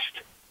lost.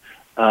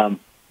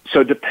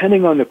 So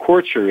depending on the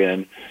court you're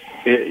in,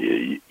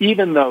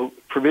 even though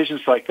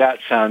provisions like that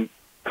sound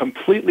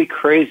completely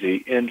crazy,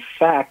 in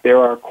fact, there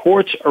are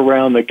courts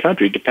around the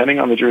country, depending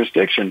on the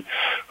jurisdiction,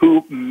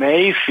 who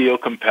may feel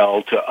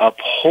compelled to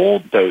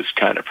uphold those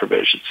kind of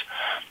provisions.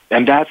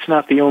 And that's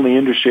not the only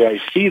industry I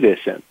see this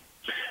in.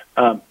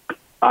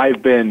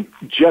 I've been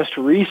just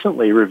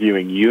recently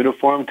reviewing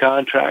uniform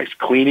contracts,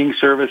 cleaning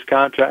service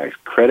contracts,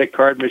 credit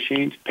card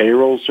machines,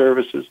 payroll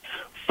services,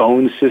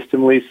 phone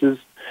system leases,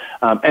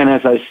 and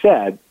as I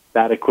said,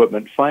 that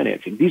equipment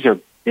financing. These are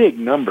big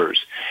numbers.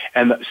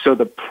 And so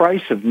the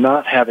price of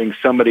not having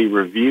somebody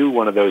review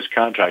one of those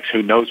contracts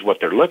who knows what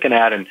they're looking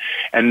at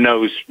and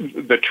knows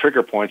the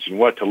trigger points and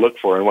what to look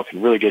for and what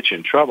can really get you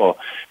in trouble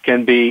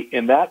can be,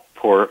 in that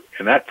poor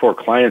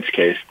client's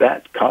case,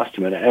 that cost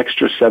him an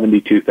extra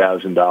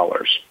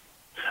 $72,000.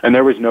 And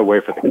there was no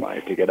way for the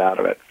client to get out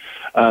of it.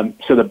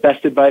 So the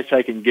best advice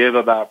I can give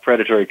about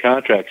predatory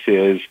contracts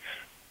is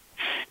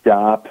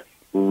stop,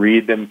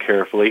 read them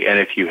carefully, and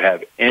if you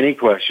have any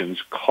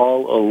questions,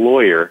 call a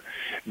lawyer,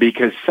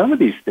 because some of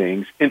these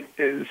things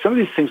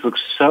look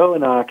so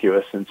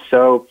innocuous and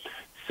so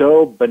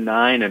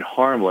benign and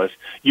harmless,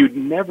 you'd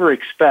never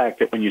expect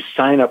that when you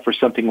sign up for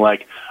something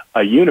like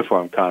a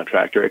uniform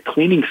contract or a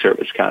cleaning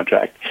service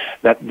contract,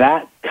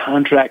 that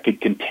contract could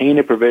contain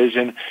a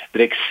provision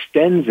that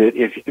extends it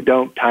if you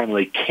don't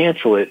timely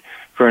cancel it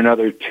for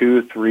another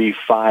 2, 3,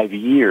 5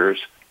 years,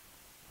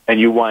 and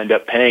you wind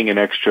up paying an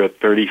extra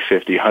 $30,000,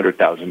 $50,000,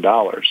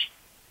 $100,000.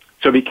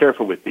 So be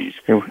careful with these.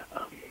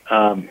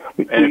 And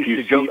if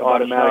you see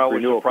automatic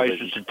renewal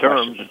prices and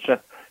terms,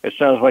 it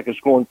sounds like it's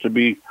going to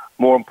be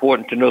more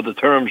important to know the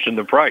terms than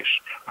the price.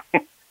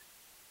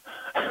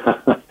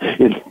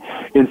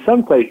 In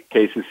some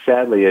cases,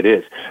 sadly, it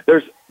is.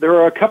 There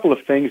are a couple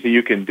of things that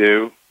you can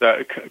do,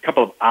 a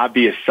couple of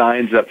obvious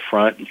signs up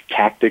front,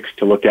 tactics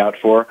to look out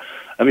for.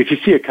 I mean, if you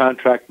see a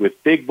contract with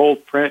big,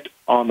 bold print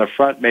on the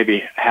front,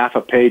 maybe half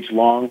a page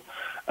long,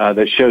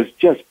 that shows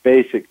just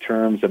basic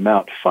terms,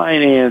 amount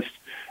financed,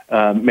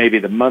 maybe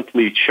the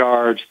monthly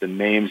charge, the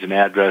names and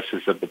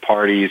addresses of the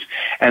parties,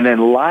 and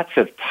then lots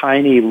of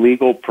tiny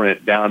legal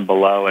print down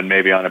below and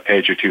maybe on a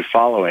page or two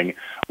following,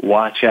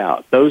 watch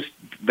out.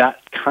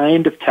 That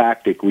kind of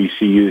tactic we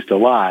see used a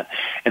lot,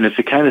 and it's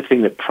the kind of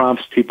thing that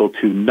prompts people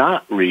to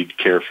not read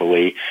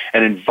carefully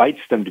and invites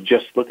them to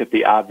just look at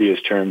the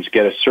obvious terms,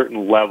 get a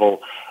certain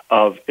level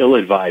of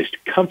ill-advised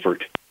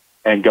comfort,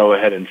 and go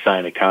ahead and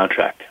sign a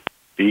contract.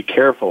 Be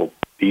careful.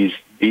 These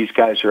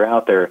guys are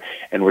out there,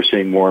 and we're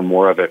seeing more and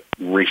more of it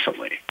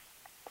recently.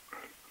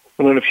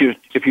 And then if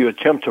you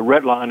attempt to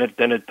redline it,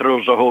 then it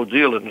throws the whole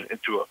deal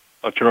into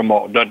a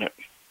turmoil, doesn't it?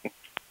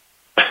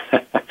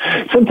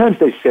 Sometimes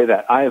they say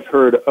that. I have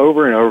heard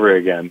over and over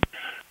again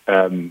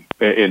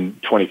in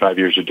 25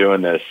 years of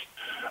doing this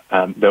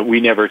that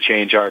we never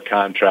change our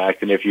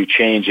contract, and if you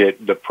change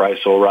it, the price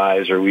will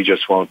rise, or we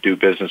just won't do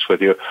business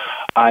with you.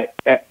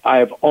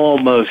 I've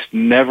almost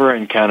never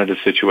encountered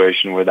a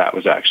situation where that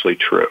was actually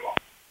true.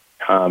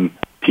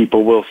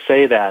 People will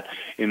say that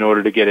in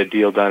order to get a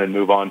deal done and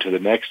move on to the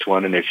next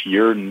one, and if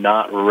you're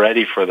not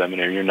ready for them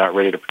and if you're not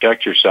ready to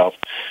protect yourself,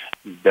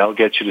 they'll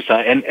get you to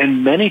sign.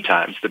 And many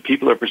times the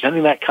people who are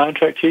presenting that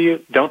contract to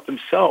you don't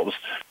themselves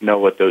know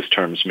what those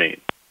terms mean.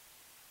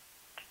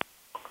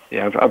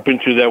 Yeah, I've been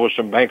through that with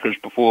some bankers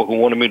before who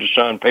wanted me to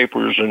sign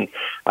papers, and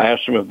I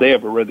asked them if they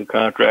ever read the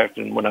contract,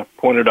 and when I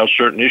pointed out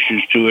certain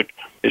issues to it,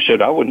 they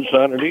said I wouldn't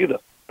sign it either.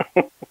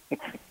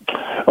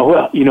 Oh,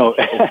 well,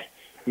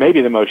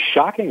 maybe the most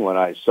shocking one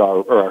I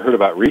saw or I heard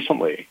about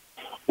recently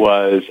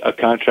was a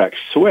contract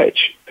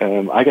switch.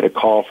 I got a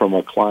call from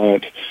a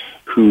client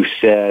who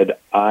said,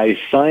 I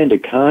signed a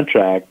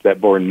contract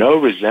that bore no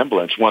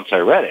resemblance, once I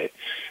read it,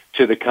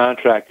 to the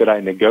contract that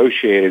I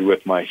negotiated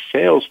with my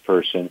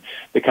salesperson.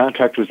 The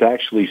contract was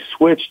actually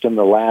switched in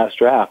the last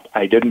draft.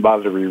 I didn't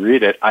bother to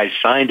reread it. I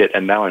signed it,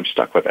 and now I'm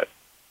stuck with it.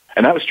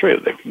 And that was true.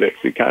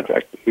 The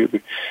contract,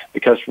 the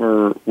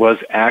customer was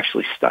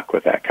actually stuck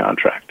with that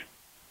contract.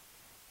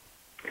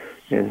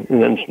 And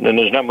then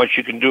there's not much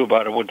you can do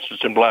about it once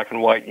it's in black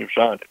and white and you've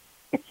signed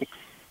it.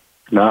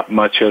 Not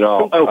much at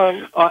all.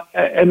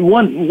 And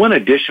one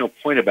additional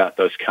point about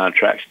those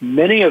contracts,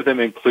 many of them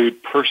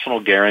include personal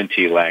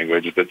guarantee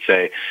language that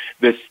say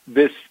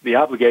the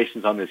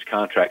obligations on this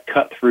contract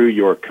cut through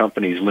your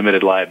company's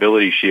limited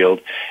liability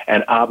shield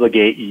and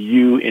obligate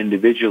you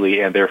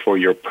individually and therefore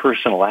your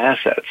personal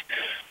assets.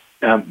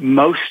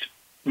 Most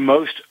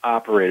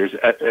operators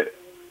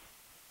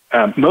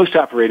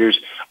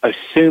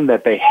assume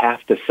that they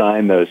have to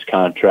sign those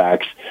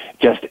contracts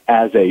just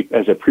as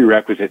a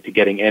prerequisite to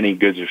getting any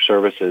goods or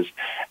services,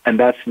 and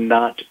that's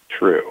not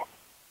true.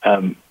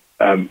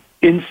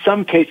 In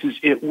some cases,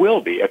 it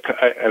will be.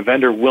 A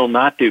vendor will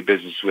not do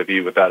business with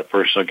you without a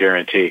personal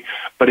guarantee,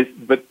 but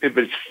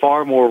it's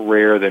far more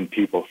rare than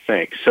people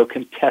think. So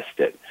contest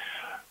it.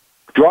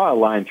 Draw a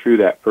line through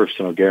that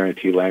personal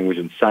guarantee language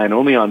and sign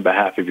only on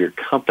behalf of your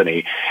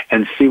company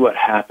and see what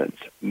happens.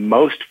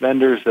 Most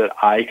vendors that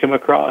I come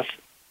across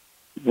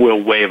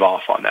will waive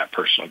off on that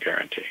personal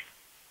guarantee.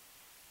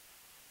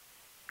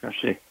 I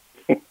see.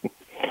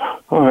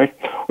 All right.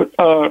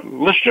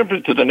 Let's jump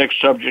into the next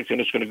subject,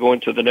 and it's going to go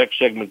into the next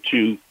segment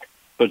too,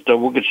 but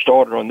we'll get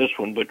started on this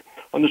one. But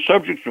on the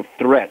subject of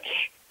threats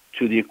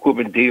to the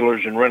equipment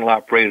dealers and rental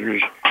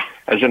operators,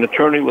 as an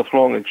attorney with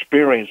long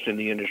experience in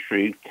the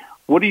industry,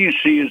 what do you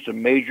see as the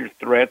major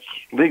threats,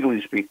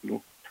 legally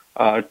speaking,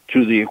 to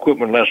the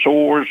equipment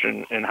lessors,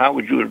 and how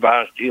would you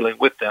advise dealing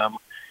with them?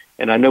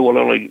 And I know we'll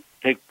only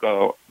take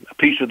a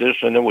piece of this,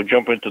 and then we'll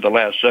jump into the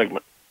last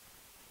segment.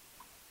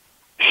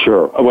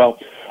 Sure. Well,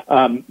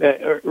 and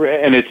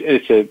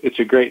it's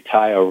a great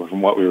tie over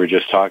from what we were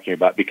just talking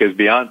about, because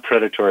beyond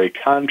predatory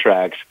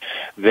contracts,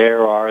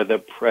 there are the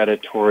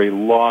predatory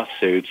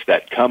lawsuits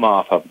that come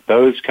off of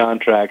those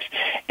contracts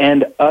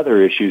and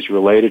other issues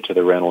related to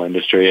the rental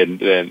industry. And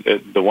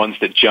the ones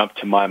that jump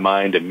to my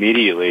mind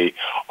immediately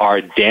are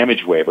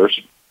damage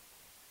waivers.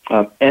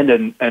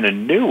 And a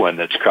new one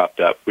that's cropped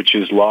up, which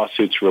is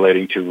lawsuits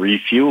relating to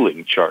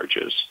refueling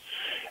charges.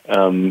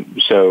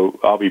 So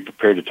I'll be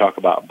prepared to talk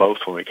about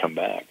both when we come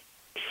back.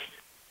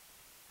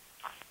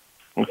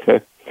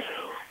 Okay.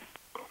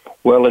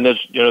 Well, and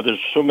there's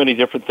so many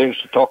different things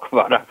to talk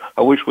about.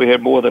 I wish we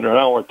had more than an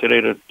hour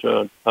today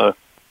to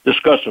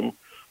discuss them.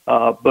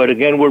 But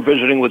again, we're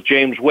visiting with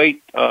James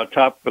Waite,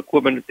 top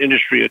equipment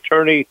industry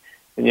attorney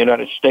in the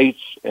United States.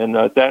 And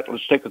let's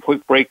take a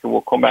quick break, and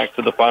we'll come back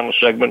to the final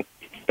segment.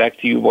 Back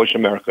to you, Voice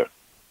America.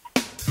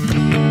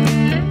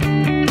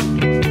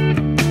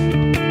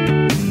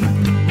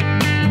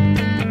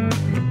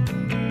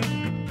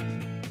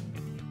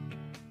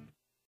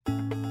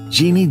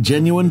 Genie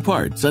genuine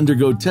parts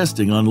undergo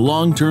testing on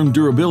long-term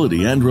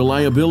durability and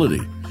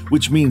reliability,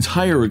 which means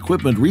higher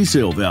equipment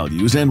resale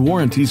values and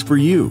warranties for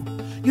you.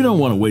 You don't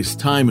want to waste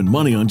time and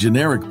money on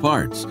generic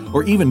parts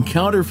or even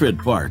counterfeit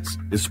parts,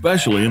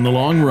 especially in the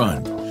long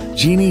run.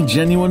 Genie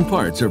genuine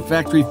parts are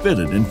factory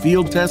fitted and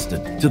field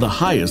tested to the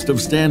highest of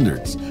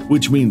standards,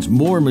 which means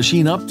more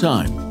machine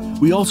uptime.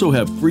 We also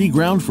have free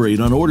ground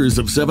freight on orders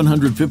of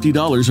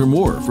 $750 or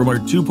more from our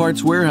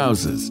two-parts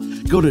warehouses.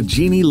 Go to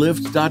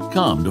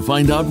genielift.com to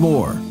find out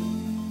more.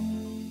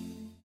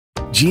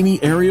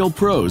 Genie Aerial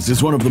Pros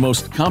is one of the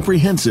most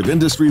comprehensive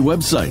industry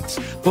websites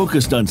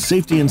focused on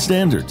safety and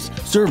standards,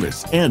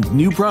 service, and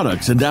new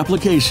products and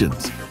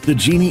applications. The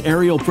Genie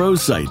Aerial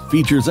Pros site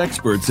features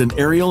experts in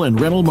aerial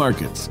and rental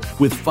markets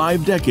with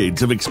 5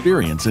 decades of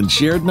experience and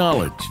shared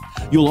knowledge.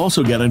 You'll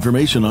also get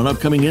information on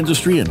upcoming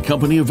industry and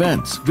company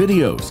events,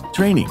 videos,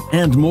 training,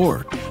 and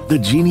more. The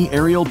Genie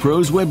Aerial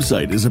Pros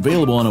website is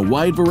available on a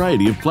wide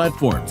variety of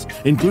platforms,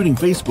 including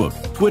Facebook,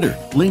 Twitter,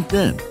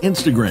 LinkedIn,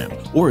 Instagram,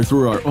 or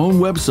through our own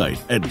website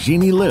at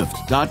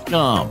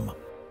genielift.com.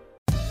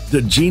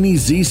 The Genie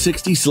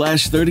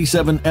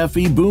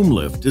Z60/37FE boom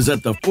lift is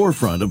at the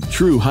forefront of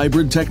true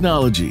hybrid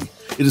technology.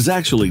 It is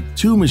actually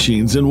 2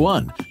 machines in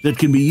one that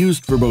can be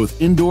used for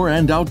both indoor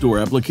and outdoor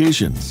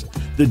applications.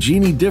 The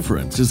Genie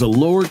difference is a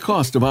lower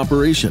cost of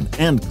operation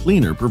and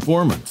cleaner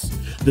performance.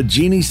 The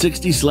Genie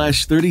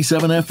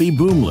 60/37FE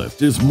boom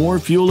lift is more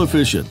fuel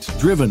efficient,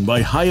 driven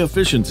by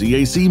high-efficiency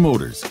AC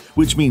motors,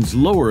 which means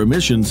lower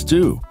emissions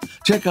too.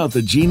 Check out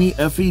the Genie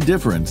FE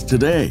difference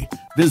today.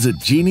 Visit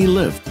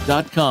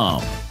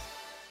genielift.com.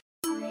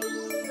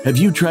 Have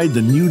you tried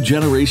the new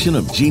generation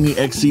of Genie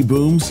XC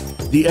booms?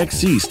 The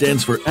XC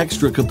stands for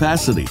extra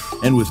capacity,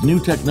 and with new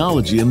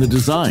technology in the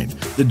design,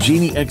 the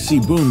Genie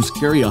XC booms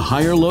carry a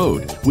higher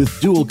load with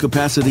dual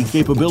capacity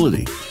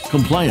capability,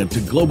 compliant to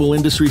global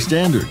industry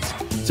standards.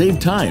 Save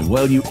time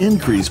while you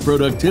increase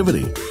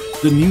productivity.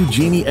 The new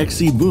Genie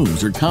XC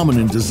booms are common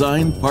in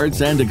design,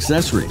 parts, and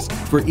accessories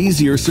for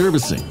easier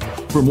servicing.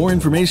 For more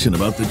information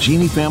about the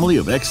Genie family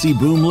of XC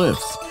boom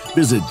lifts,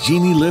 visit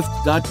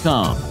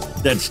genielift.com.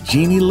 That's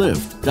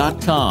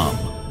genielift.com.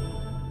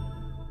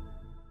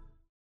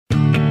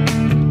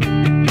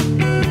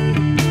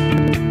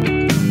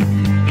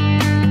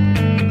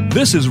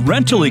 This is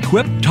Rental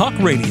Equip Talk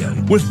Radio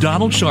with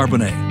Donald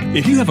Charbonnet.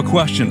 If you have a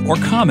question or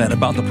comment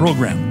about the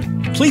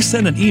program, please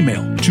send an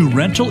email to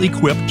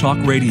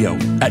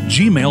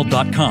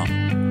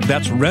rentalequiptalkradio@gmail.com.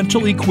 That's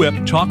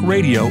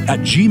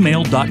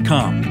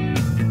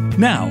rentalequiptalkradio@gmail.com.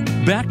 Now,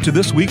 back to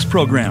this week's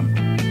program.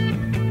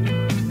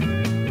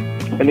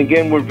 And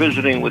again, we're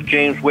visiting with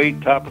James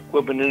Wade, top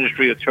equipment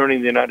industry attorney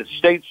in the United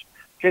States.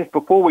 James,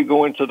 before we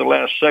go into the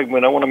last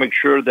segment, I want to make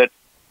sure that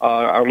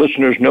our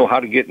listeners know how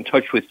to get in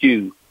touch with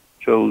you.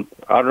 So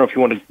I don't know if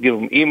you want to give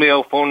them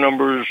email, phone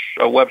numbers,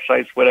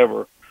 websites,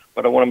 whatever,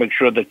 but I want to make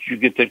sure that you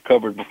get that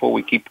covered before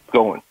we keep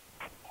going.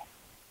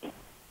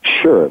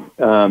 Sure.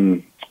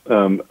 So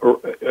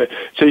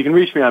you can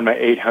reach me on my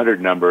 800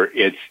 number.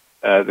 It's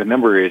the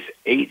number is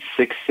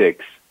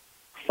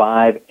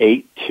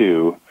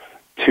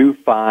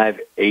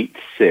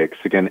 866-582-2586.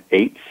 Again,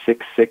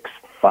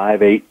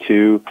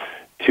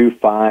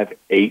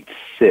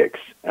 866-582-2586.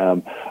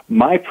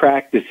 My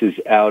practice is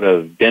out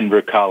of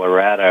Denver,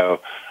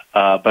 Colorado,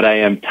 but I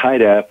am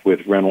tied up with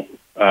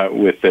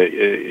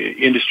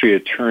industry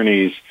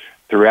attorneys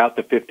throughout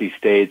the 50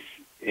 states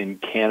in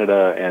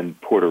Canada and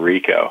Puerto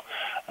Rico.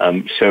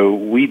 So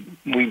we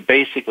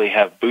basically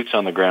have boots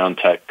on the ground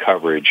type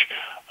coverage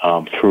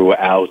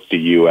throughout the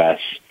U.S.,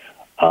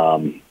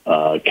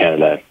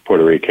 Canada,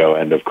 Puerto Rico,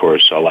 and of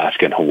course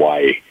Alaska and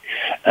Hawaii.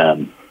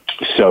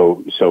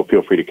 So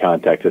feel free to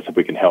contact us if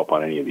we can help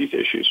on any of these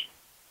issues.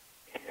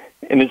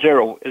 And is there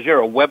a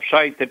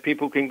website that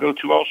people can go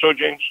to also,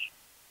 James?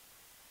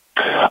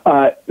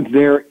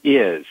 There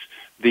is.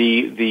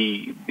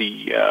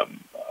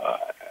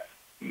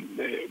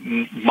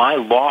 My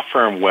law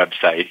firm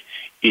website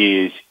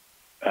is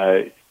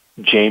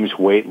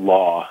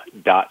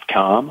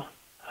jameswaitelaw.com.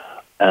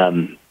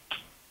 And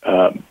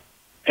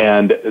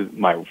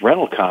my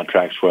rental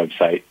contracts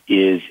website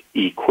is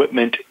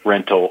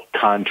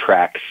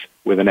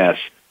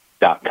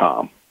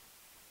equipmentrentalcontracts.com.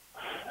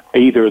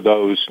 Either of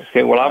those,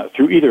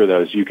 through either of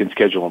those, you can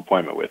schedule an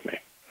appointment with me.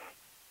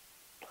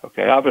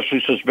 Okay, obviously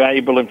it's just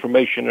valuable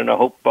information, and I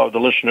hope the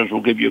listeners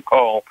will give you a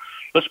call.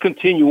 Let's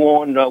continue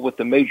on with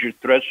the major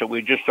threats that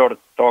we just started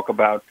to talk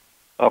about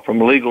from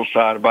the legal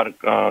side about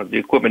the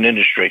equipment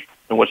industry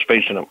and what's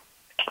facing them.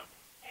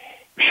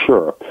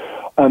 Sure.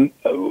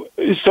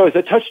 So as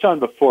I touched on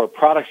before,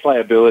 products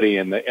liability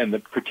and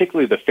the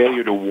particularly the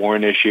failure to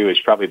warn issue is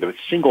probably the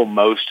single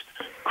most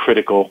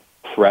critical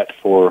threat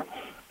for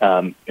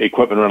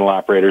equipment rental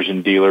operators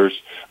and dealers.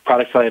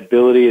 Products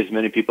liability, as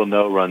many people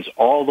know, runs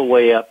all the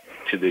way up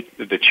to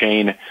the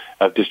chain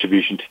of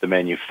distribution to the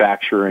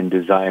manufacturer and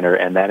designer,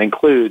 and that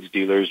includes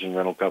dealers and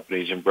rental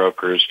companies and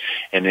brokers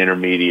and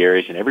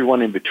intermediaries and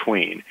everyone in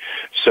between.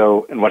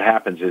 So, and what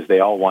happens is they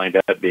all wind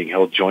up being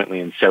held jointly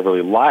and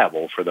severally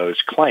liable for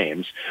those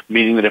claims,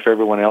 meaning that if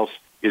everyone else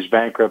is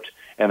bankrupt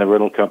and the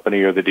rental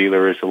company or the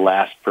dealer is the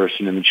last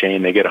person in the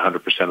chain, they get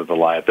 100% of the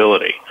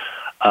liability.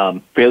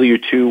 Failure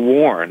to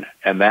warn,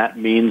 and that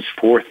means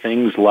for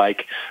things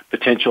like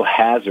potential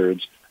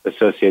hazards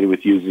associated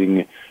with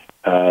using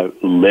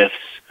lifts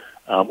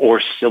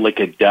or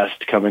silica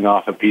dust coming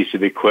off a piece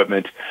of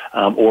equipment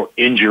or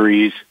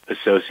injuries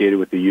associated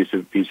with the use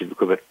of a piece of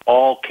equipment,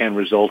 all can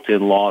result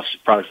in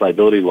product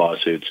liability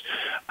lawsuits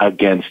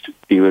against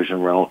dealers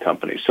and rental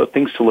companies. So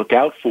things to look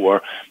out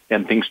for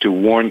and things to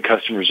warn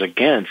customers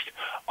against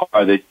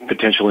are the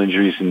potential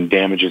injuries and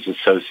damages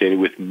associated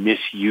with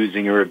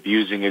misusing or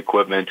abusing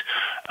equipment,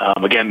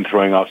 again,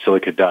 throwing off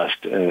silica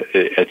dust,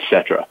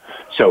 etc.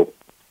 So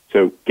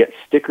get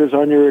stickers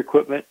on your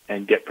equipment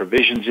and get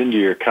provisions into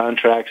your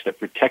contracts that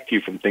protect you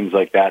from things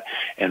like that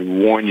and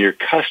warn your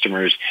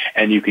customers,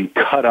 and you can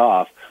cut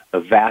off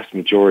the vast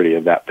majority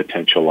of that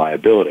potential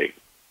liability.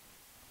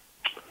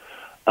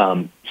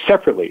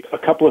 Separately, a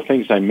couple of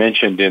things I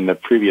mentioned in the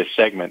previous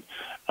segment,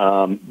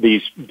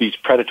 these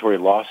predatory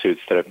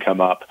lawsuits that have come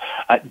up.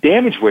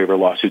 Damage waiver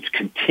lawsuits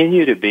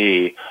continue to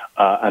be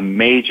a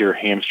major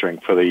hamstring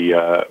for the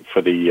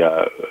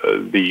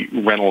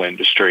rental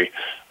industry.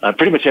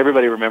 Pretty much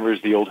everybody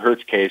remembers the old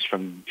Hertz case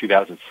from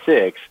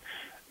 2006.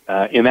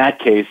 In that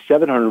case,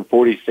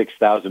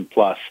 746,000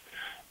 plus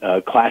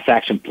class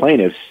action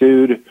plaintiffs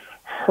sued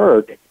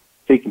Hertz,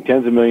 seeking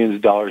tens of millions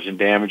of dollars in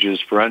damages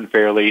for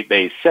unfairly,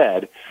 they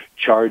said,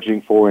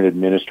 charging for and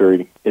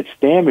administering its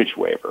damage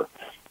waiver.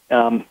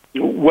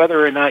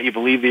 Whether or not you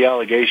believe the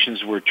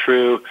allegations were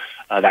true,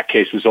 that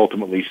case was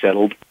ultimately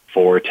settled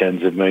for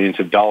tens of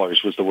millions of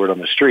dollars was the word on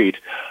the street.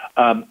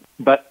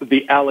 But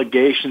the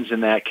allegations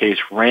in that case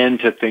ran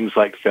to things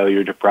like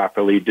failure to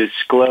properly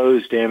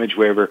disclose damage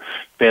waiver,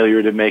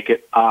 failure to make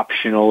it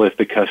optional if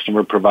the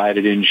customer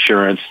provided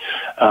insurance,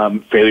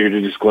 failure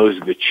to disclose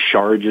the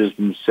charges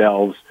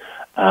themselves,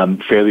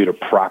 failure to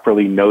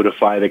properly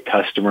notify the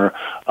customer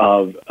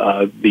of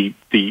the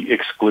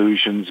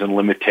exclusions and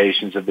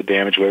limitations of the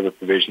damage waiver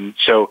provision.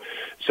 So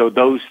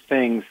those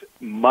things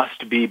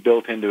must be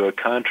built into a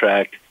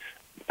contract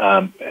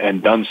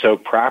and done so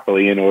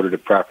properly in order to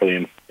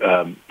properly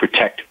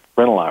protect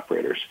rental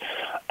operators.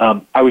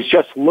 I was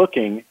just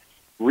looking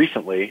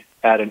recently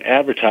at an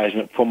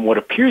advertisement from what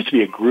appears to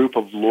be a group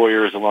of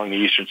lawyers along the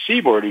Eastern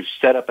Seaboard who've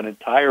set up an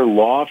entire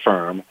law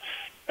firm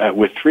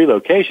with 3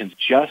 locations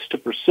just to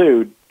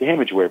pursue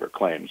damage waiver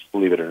claims,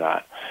 believe it or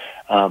not.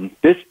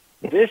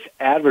 This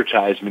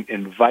advertisement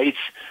invites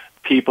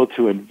people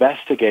to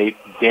investigate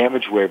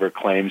damage waiver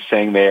claims,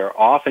 saying they are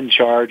often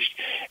charged,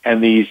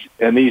 and these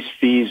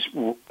fees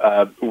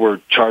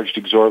were charged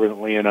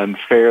exorbitantly and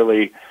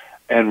unfairly,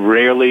 and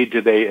rarely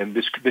do they, and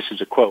this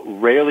is a quote,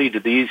 rarely do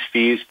these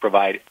fees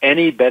provide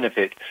any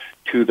benefit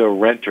to the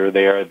renter.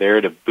 They are there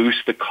to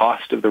boost the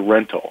cost of the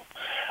rental.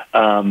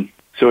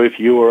 So if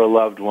you or a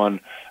loved one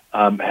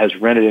has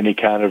rented any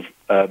kind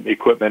of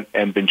equipment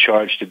and been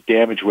charged a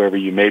damage waiver,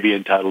 you may be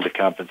entitled to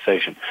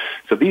compensation.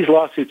 So these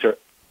lawsuits are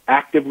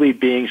actively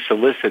being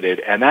solicited,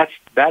 and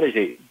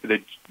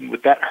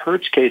with that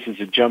Hertz case as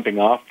a jumping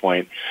off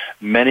point,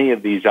 many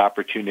of these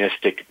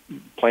opportunistic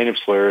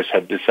plaintiffs' lawyers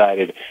have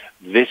decided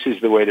this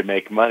is the way to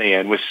make money,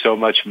 and with so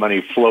much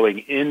money flowing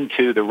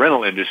into the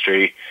rental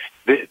industry,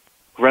 the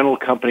rental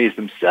companies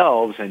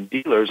themselves and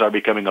dealers are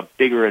becoming a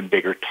bigger and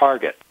bigger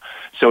target.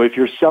 So if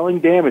you're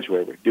selling damage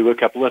waiver, do a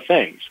couple of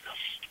things.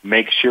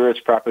 Make sure it's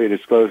properly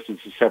disclosed as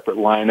a separate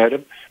line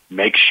item.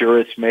 Make sure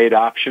it's made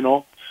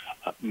optional.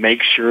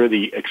 Make sure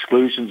the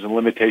exclusions and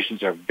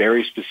limitations are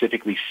very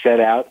specifically set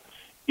out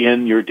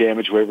in your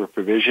damage waiver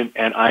provision,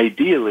 and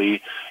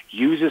ideally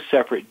use a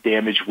separate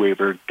damage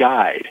waiver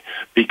guide,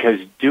 because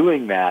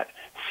doing that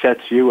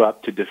sets you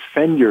up to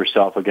defend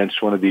yourself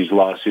against one of these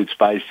lawsuits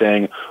by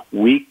saying,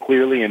 we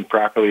clearly and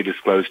properly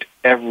disclosed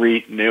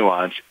every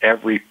nuance,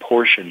 every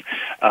portion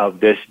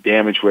of this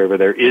damage waiver.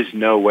 There is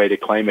no way to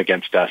claim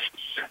against us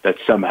that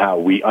somehow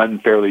we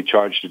unfairly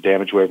charged a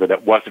damage waiver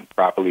that wasn't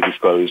properly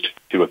disclosed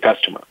to a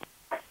customer.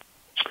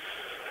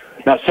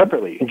 Now,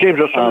 separately, James,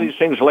 are some of these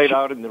things laid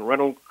out in the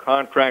rental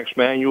contracts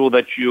manual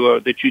that you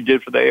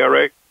did for the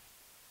ARA?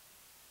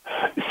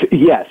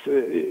 Yes,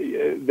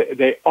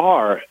 they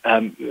are.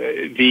 That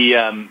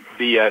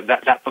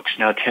book's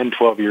now 10,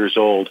 12 years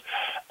old.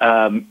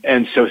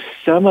 And so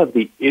some of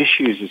the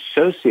issues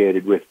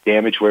associated with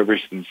damage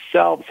waivers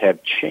themselves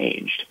have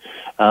changed.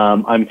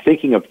 I'm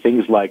thinking of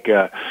things like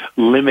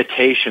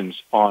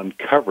limitations on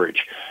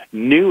coverage.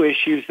 New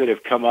issues that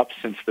have come up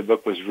since the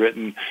book was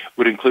written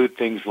would include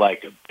things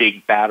like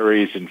big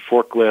batteries and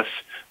forklifts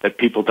that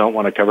people don't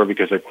want to cover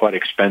because they're quite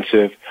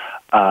expensive,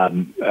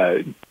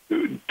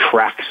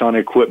 tracks on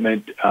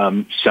equipment,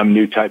 some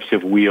new types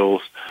of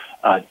wheels,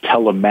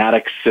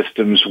 telematics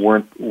systems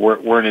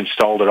weren't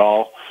installed at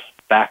all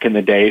back in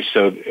the day,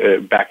 so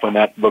back when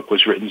that book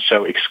was written,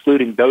 so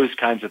excluding those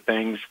kinds of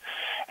things,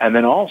 and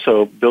then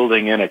also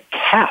building in a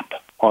cap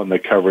on the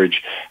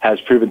coverage has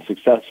proven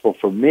successful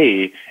for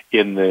me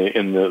in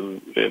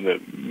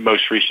the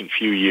most recent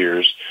few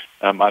years.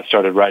 I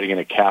started writing in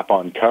a cap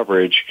on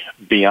coverage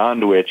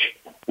beyond which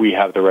we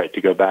have the right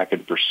to go back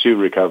and pursue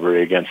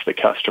recovery against the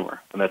customer,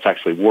 and that's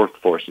actually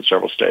worked for us in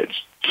several states.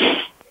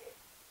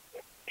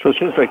 So it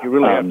seems like you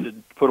really have to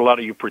put a lot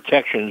of your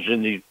protections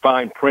in the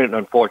fine print,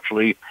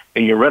 unfortunately,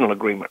 in your rental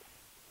agreement.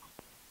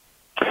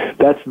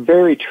 That's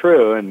very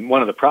true, and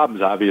one of the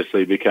problems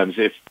obviously becomes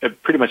if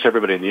pretty much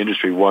everybody in the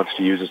industry wants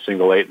to use a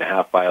single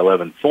 8.5 by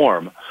 11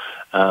 form.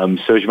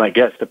 So as you might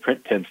guess, the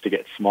print tends to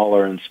get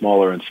smaller and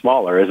smaller and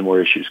smaller as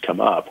more issues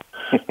come up.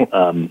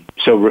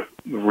 So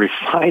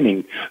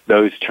refining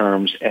those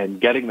terms and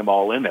getting them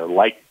all in there,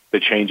 like the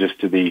changes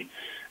to the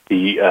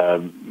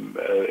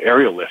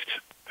aerial lift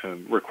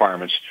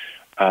requirements,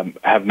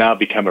 have now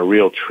become a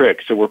real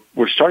trick. So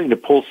we're starting to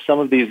pull some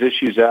of these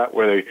issues out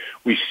where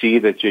we see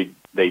that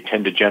they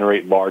tend to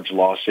generate large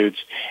lawsuits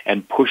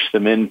and push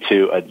them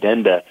into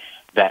addenda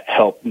that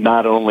help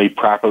not only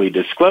properly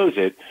disclose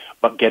it,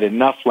 but get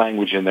enough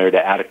language in there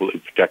to adequately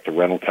protect the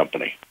rental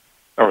company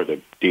or the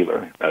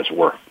dealer, as it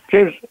were.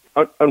 James,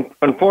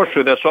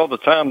 unfortunately, that's all the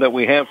time that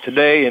we have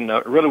today, and I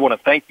really want to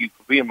thank you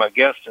for being my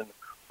guest, and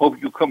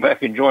hope you come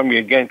back and join me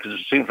again, because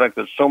it seems like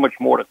there's so much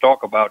more to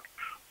talk about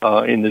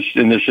in this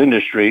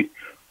industry.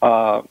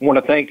 I want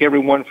to thank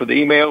everyone for the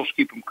emails.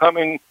 Keep them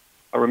coming.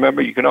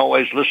 Remember, you can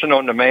always listen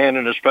on demand,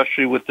 and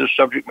especially with this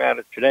subject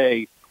matter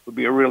today would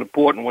be a real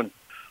important one.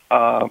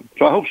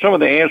 So I hope some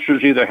of the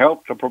answers either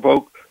helped or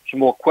provoked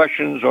some more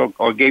questions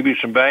or gave you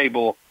some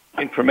valuable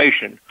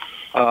information.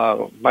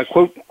 My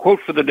quote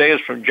for the day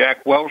is from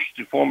Jack Welch,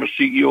 the former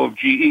CEO of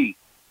GE.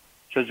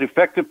 It says,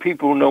 effective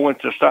people know when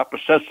to stop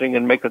assessing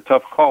and make a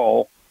tough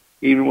call,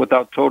 even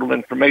without total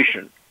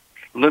information.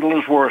 Little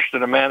is worse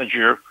than a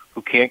manager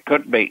who can't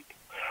cut bait.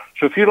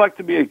 So if you'd like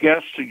to be a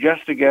guest,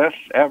 suggest a guest,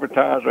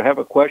 advertise, or have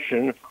a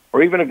question,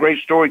 or even a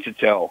great story to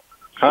tell,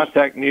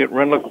 contact me at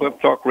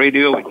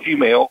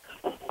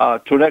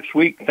rentalequiptalkradio@gmail.com. Till next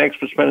week, thanks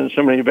for spending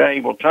so many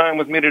valuable time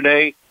with me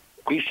today.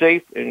 Be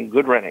safe and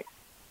good renting.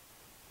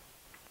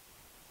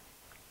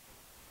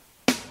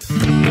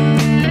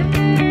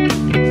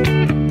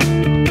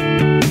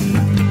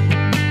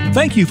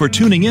 Thank you for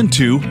tuning in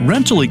to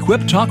Rental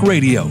Equip Talk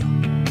Radio.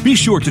 Be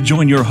sure to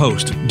join your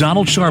host,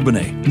 Donald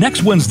Charbonnet,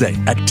 next Wednesday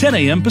at 10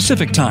 a.m.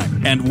 Pacific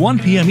Time and 1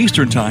 p.m.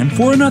 Eastern Time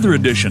for another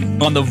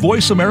edition on the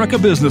Voice America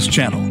Business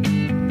Channel.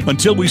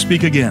 Until we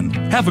speak again,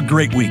 have a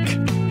great week.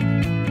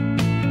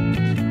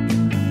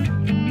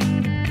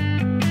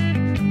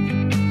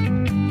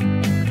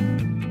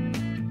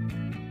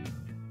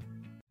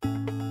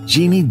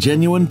 Genie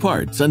genuine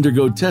parts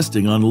undergo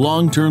testing on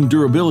long-term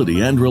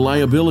durability and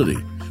reliability,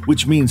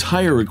 which means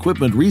higher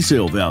equipment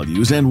resale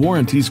values and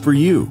warranties for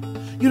you.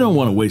 You don't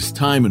want to waste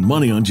time and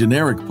money on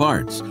generic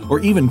parts or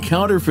even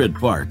counterfeit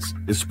parts,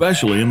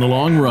 especially in the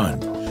long run.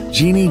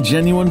 Genie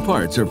genuine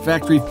parts are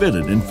factory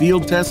fitted and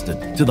field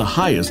tested to the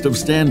highest of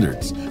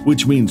standards,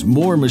 which means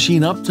more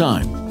machine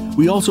uptime.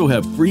 We also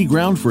have free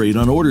ground freight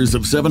on orders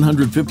of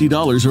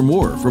 $750 or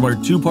more from our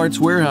 2-parts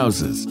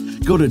warehouses.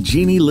 Go to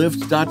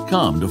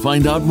genielift.com to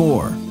find out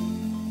more.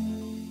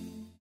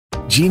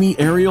 Genie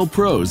Aerial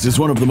Pros is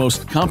one of the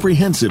most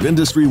comprehensive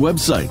industry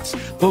websites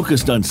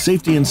focused on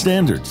safety and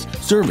standards,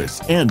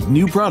 service, and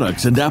new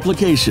products and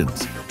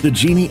applications. The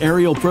Genie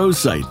Aerial Pros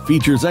site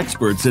features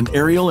experts in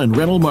aerial and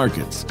rental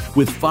markets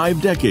with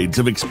 5 decades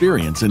of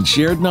experience and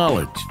shared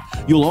knowledge.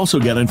 You'll also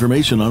get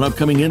information on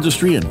upcoming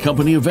industry and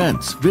company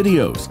events,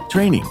 videos,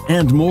 training,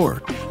 and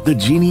more. The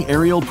Genie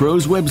Aerial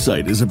Pros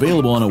website is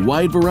available on a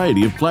wide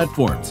variety of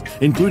platforms,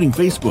 including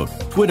Facebook,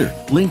 Twitter,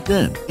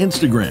 LinkedIn,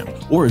 Instagram,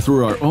 or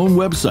through our own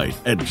website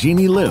at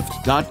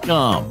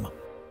genielift.com.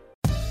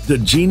 The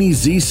Genie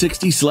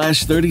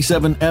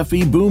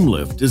Z60/37FE boom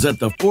lift is at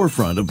the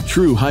forefront of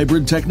true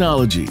hybrid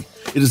technology.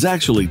 It is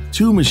actually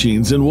 2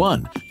 machines in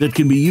one that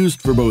can be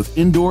used for both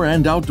indoor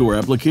and outdoor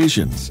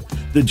applications.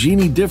 The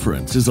Genie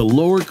difference is a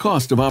lower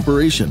cost of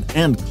operation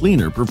and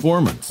cleaner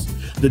performance.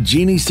 The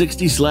Genie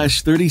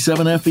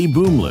 60/37FE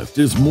boom lift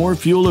is more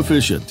fuel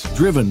efficient,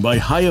 driven by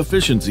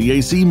high-efficiency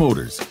AC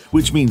motors,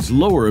 which means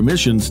lower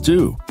emissions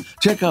too.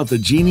 Check out the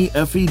Genie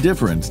FE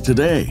difference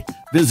today.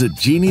 Visit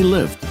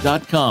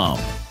genielift.com.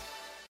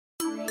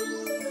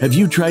 Have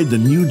you tried the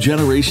new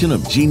generation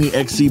of Genie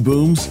XC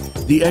booms?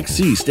 The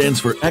XC stands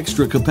for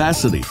extra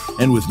capacity,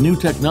 and with new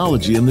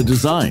technology in the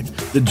design,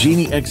 the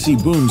Genie XC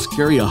booms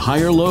carry a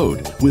higher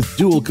load with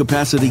dual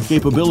capacity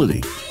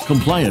capability,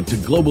 compliant to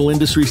global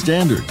industry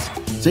standards.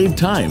 Save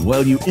time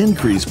while you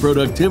increase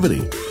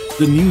productivity.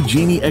 The new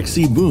Genie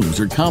XC booms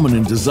are common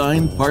in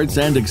design, parts,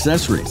 and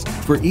accessories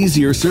for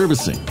easier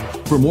servicing.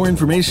 For more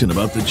information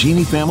about the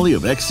Genie family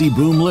of XC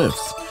boom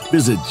lifts,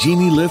 visit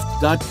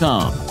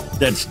genielift.com.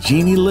 That's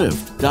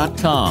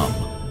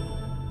genielift.com.